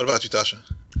 What about you, Tasha?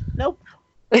 Nope.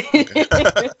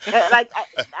 Okay.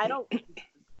 I don't.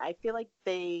 I feel like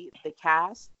the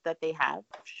cast that they have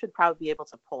should probably be able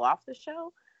to pull off the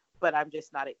show, but I'm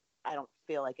just not. I don't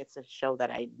feel like it's a show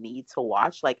that I need to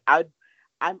watch. Like I'm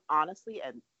honestly,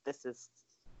 and this is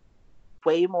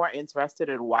way more interested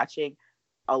in watching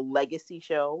a legacy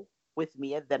show with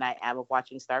Mia than I am of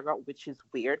watching Stargirl, which is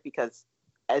weird because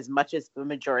as much as the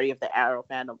majority of the Arrow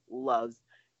fandom loves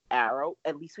Arrow,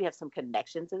 at least we have some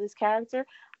connection to this character.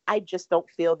 I just don't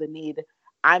feel the need.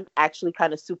 I'm actually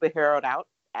kind of superheroed out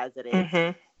as it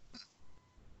is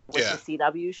with the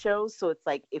CW shows. So it's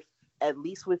like, if at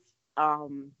least with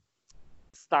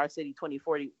Star City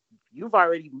 2040, you've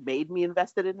already made me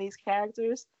invested in these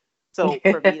characters. So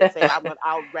for me to say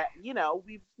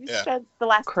we've spent the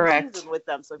last 2 seasons with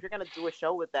them. So if you're gonna do a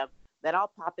show with them, then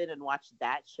I'll pop in and watch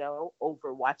that show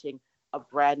over watching a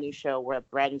brand new show where a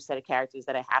brand new set of characters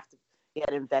that I have to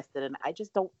get invested in.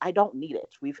 I don't need it.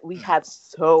 We have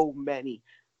so many.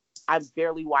 I'm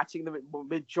barely watching the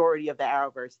majority of the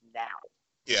Arrowverse now.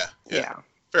 Yeah.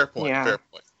 Fair point. Yeah. Fair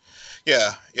point.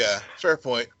 Yeah. Fair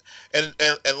point. And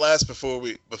last before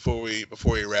we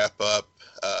wrap up,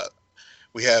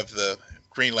 we have the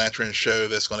Green Lantern show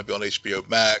that's going to be on HBO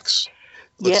Max.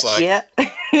 Looks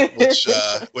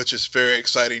which is very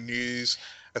exciting news.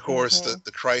 Of course,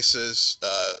 the Crisis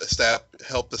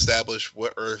helped establish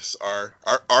what Earths are.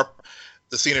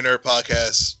 The Scene and Earth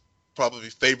podcast probably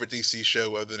favorite DC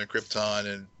show other than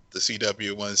Krypton and the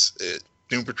CW ones,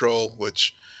 Doom Patrol,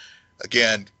 which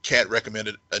again can't recommend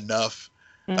it enough.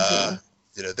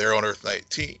 They're on Earth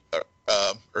 19,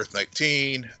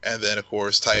 and then of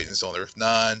course Titans on Earth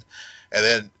 9.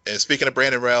 And speaking of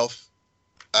Brandon Routh,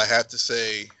 I have to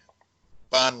say,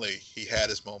 finally he had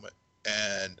his moment,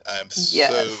 and I'm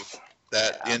so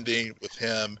that ending with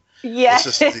him was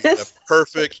just the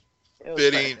perfect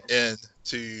fitting in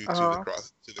to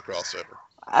the crossover.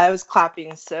 I was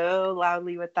clapping so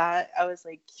loudly with that. I was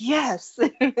like, yes.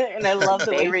 And I love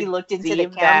the way he looked into the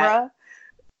camera.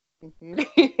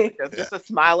 Just a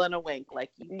smile and a wink, like,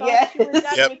 you thought you were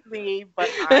done with me, but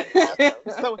I'm also,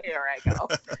 so here I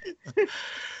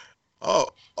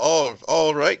go.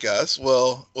 All right, guys.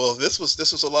 Well, this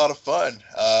was a lot of fun.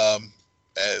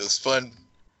 It was fun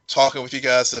talking with you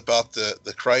guys about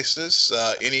the Crisis.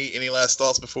 Any last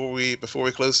thoughts before we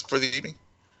close for the evening?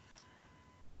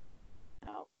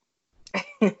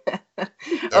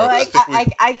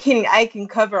 I can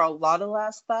cover a lot of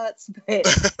last thoughts, but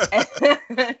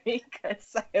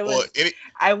because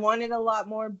I wanted a lot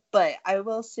more. But I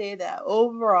will say that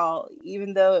overall,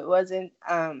 even though it wasn't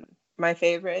my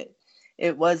favorite,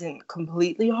 it wasn't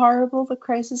completely horrible. The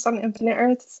Crisis on Infinite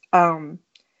Earths,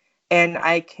 and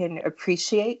I can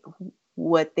appreciate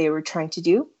what they were trying to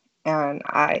do, and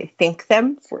I thank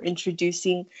them for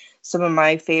introducing some of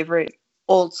my favorite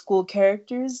old school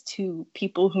characters to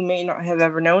people who may not have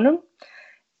ever known them.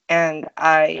 And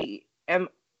I am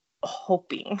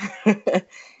hoping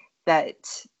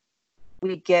that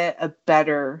we get a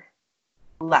better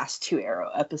last 2 Arrow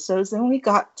episodes than we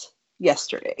got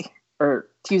yesterday or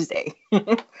Tuesday.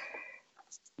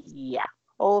 Yeah,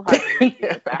 wholeheartedly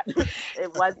with that.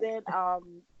 It wasn't,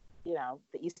 the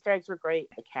Easter eggs were great,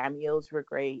 the cameos were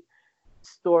great.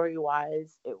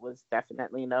 Story-wise, it was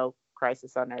definitely no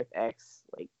Crisis on Earth X.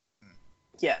 Like,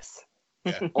 yes.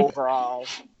 Overall,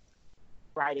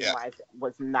 writing-wise,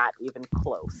 was not even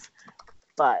close.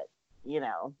 But it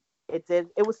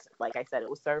was, like I said, it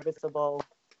was serviceable,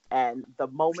 and the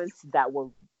moments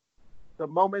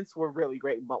were really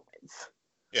great moments.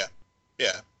 Yeah.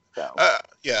 So. I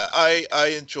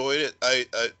enjoyed it. I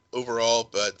overall,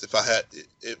 but if I had,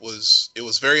 it was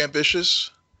very ambitious,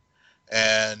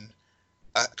 and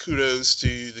kudos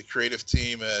to the creative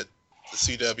team at the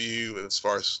CW as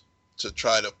far as to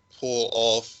try to pull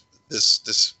off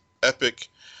this epic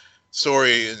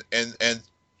story and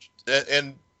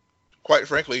quite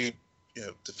frankly,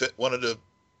 to fit one of the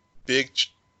big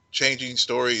changing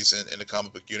stories in the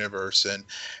comic book universe, and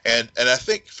I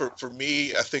think for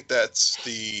me, I think that's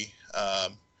the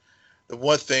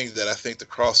one thing that I think the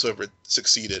crossover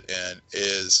succeeded in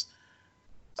is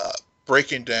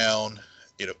breaking down,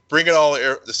 bringing all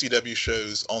the CW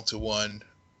shows onto one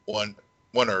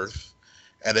Earth,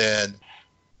 and then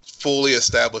fully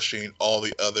establishing all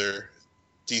the other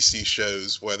DC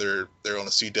shows, whether they're on a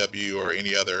CW or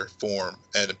any other form,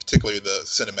 and particularly the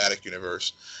cinematic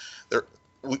universe.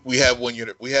 We have one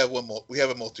unit. We have a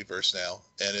multiverse now,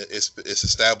 and it's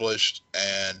established.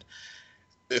 And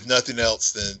if nothing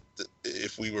else, then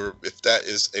if that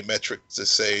is a metric to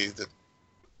say that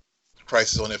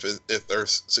Crisis on Infinite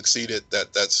Earth succeeded,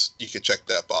 that's you can check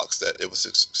that box that it was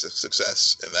a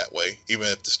success in that way, even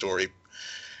if the story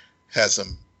has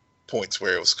some points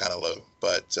where it was kind of low.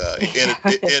 But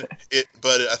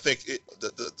but I think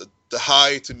the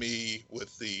high to me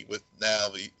with now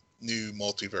the new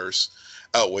multiverse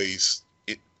outweighs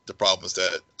the problems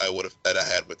that I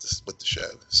had with the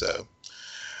show. So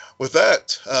with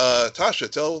that, Tasha,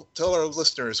 tell our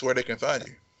listeners where they can find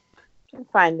you. You can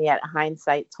find me at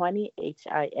Hindsight20,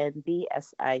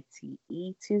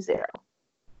 HINDSITE20.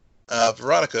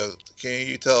 Veronica, can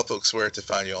you tell folks where to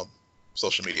find you on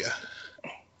social media?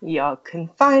 Y'all can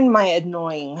find my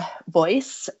annoying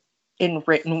voice in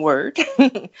written word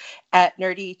at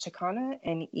Nerdy Chicana,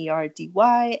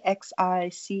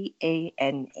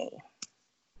 NERDYXICANA.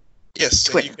 Yes,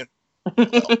 Twitter.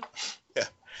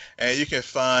 And you can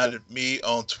find me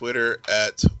on Twitter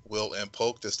at Will M.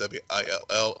 Polk. That's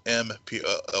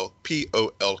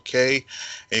WILLMPOLK.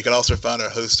 And you can also find our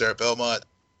host, Sarah Belmont,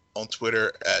 on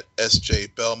Twitter at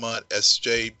SJ Belmont,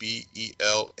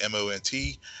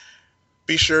 SJBELMONT.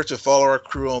 Be sure to follow our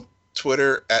crew on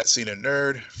Twitter at Scene a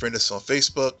Nerd. Friend us on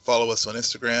Facebook. Follow us on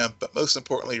Instagram. But most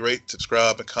importantly, rate,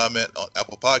 subscribe, and comment on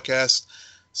Apple Podcasts,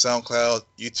 SoundCloud,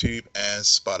 YouTube, and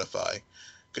Spotify.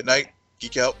 Good night.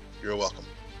 Geek out. You're welcome.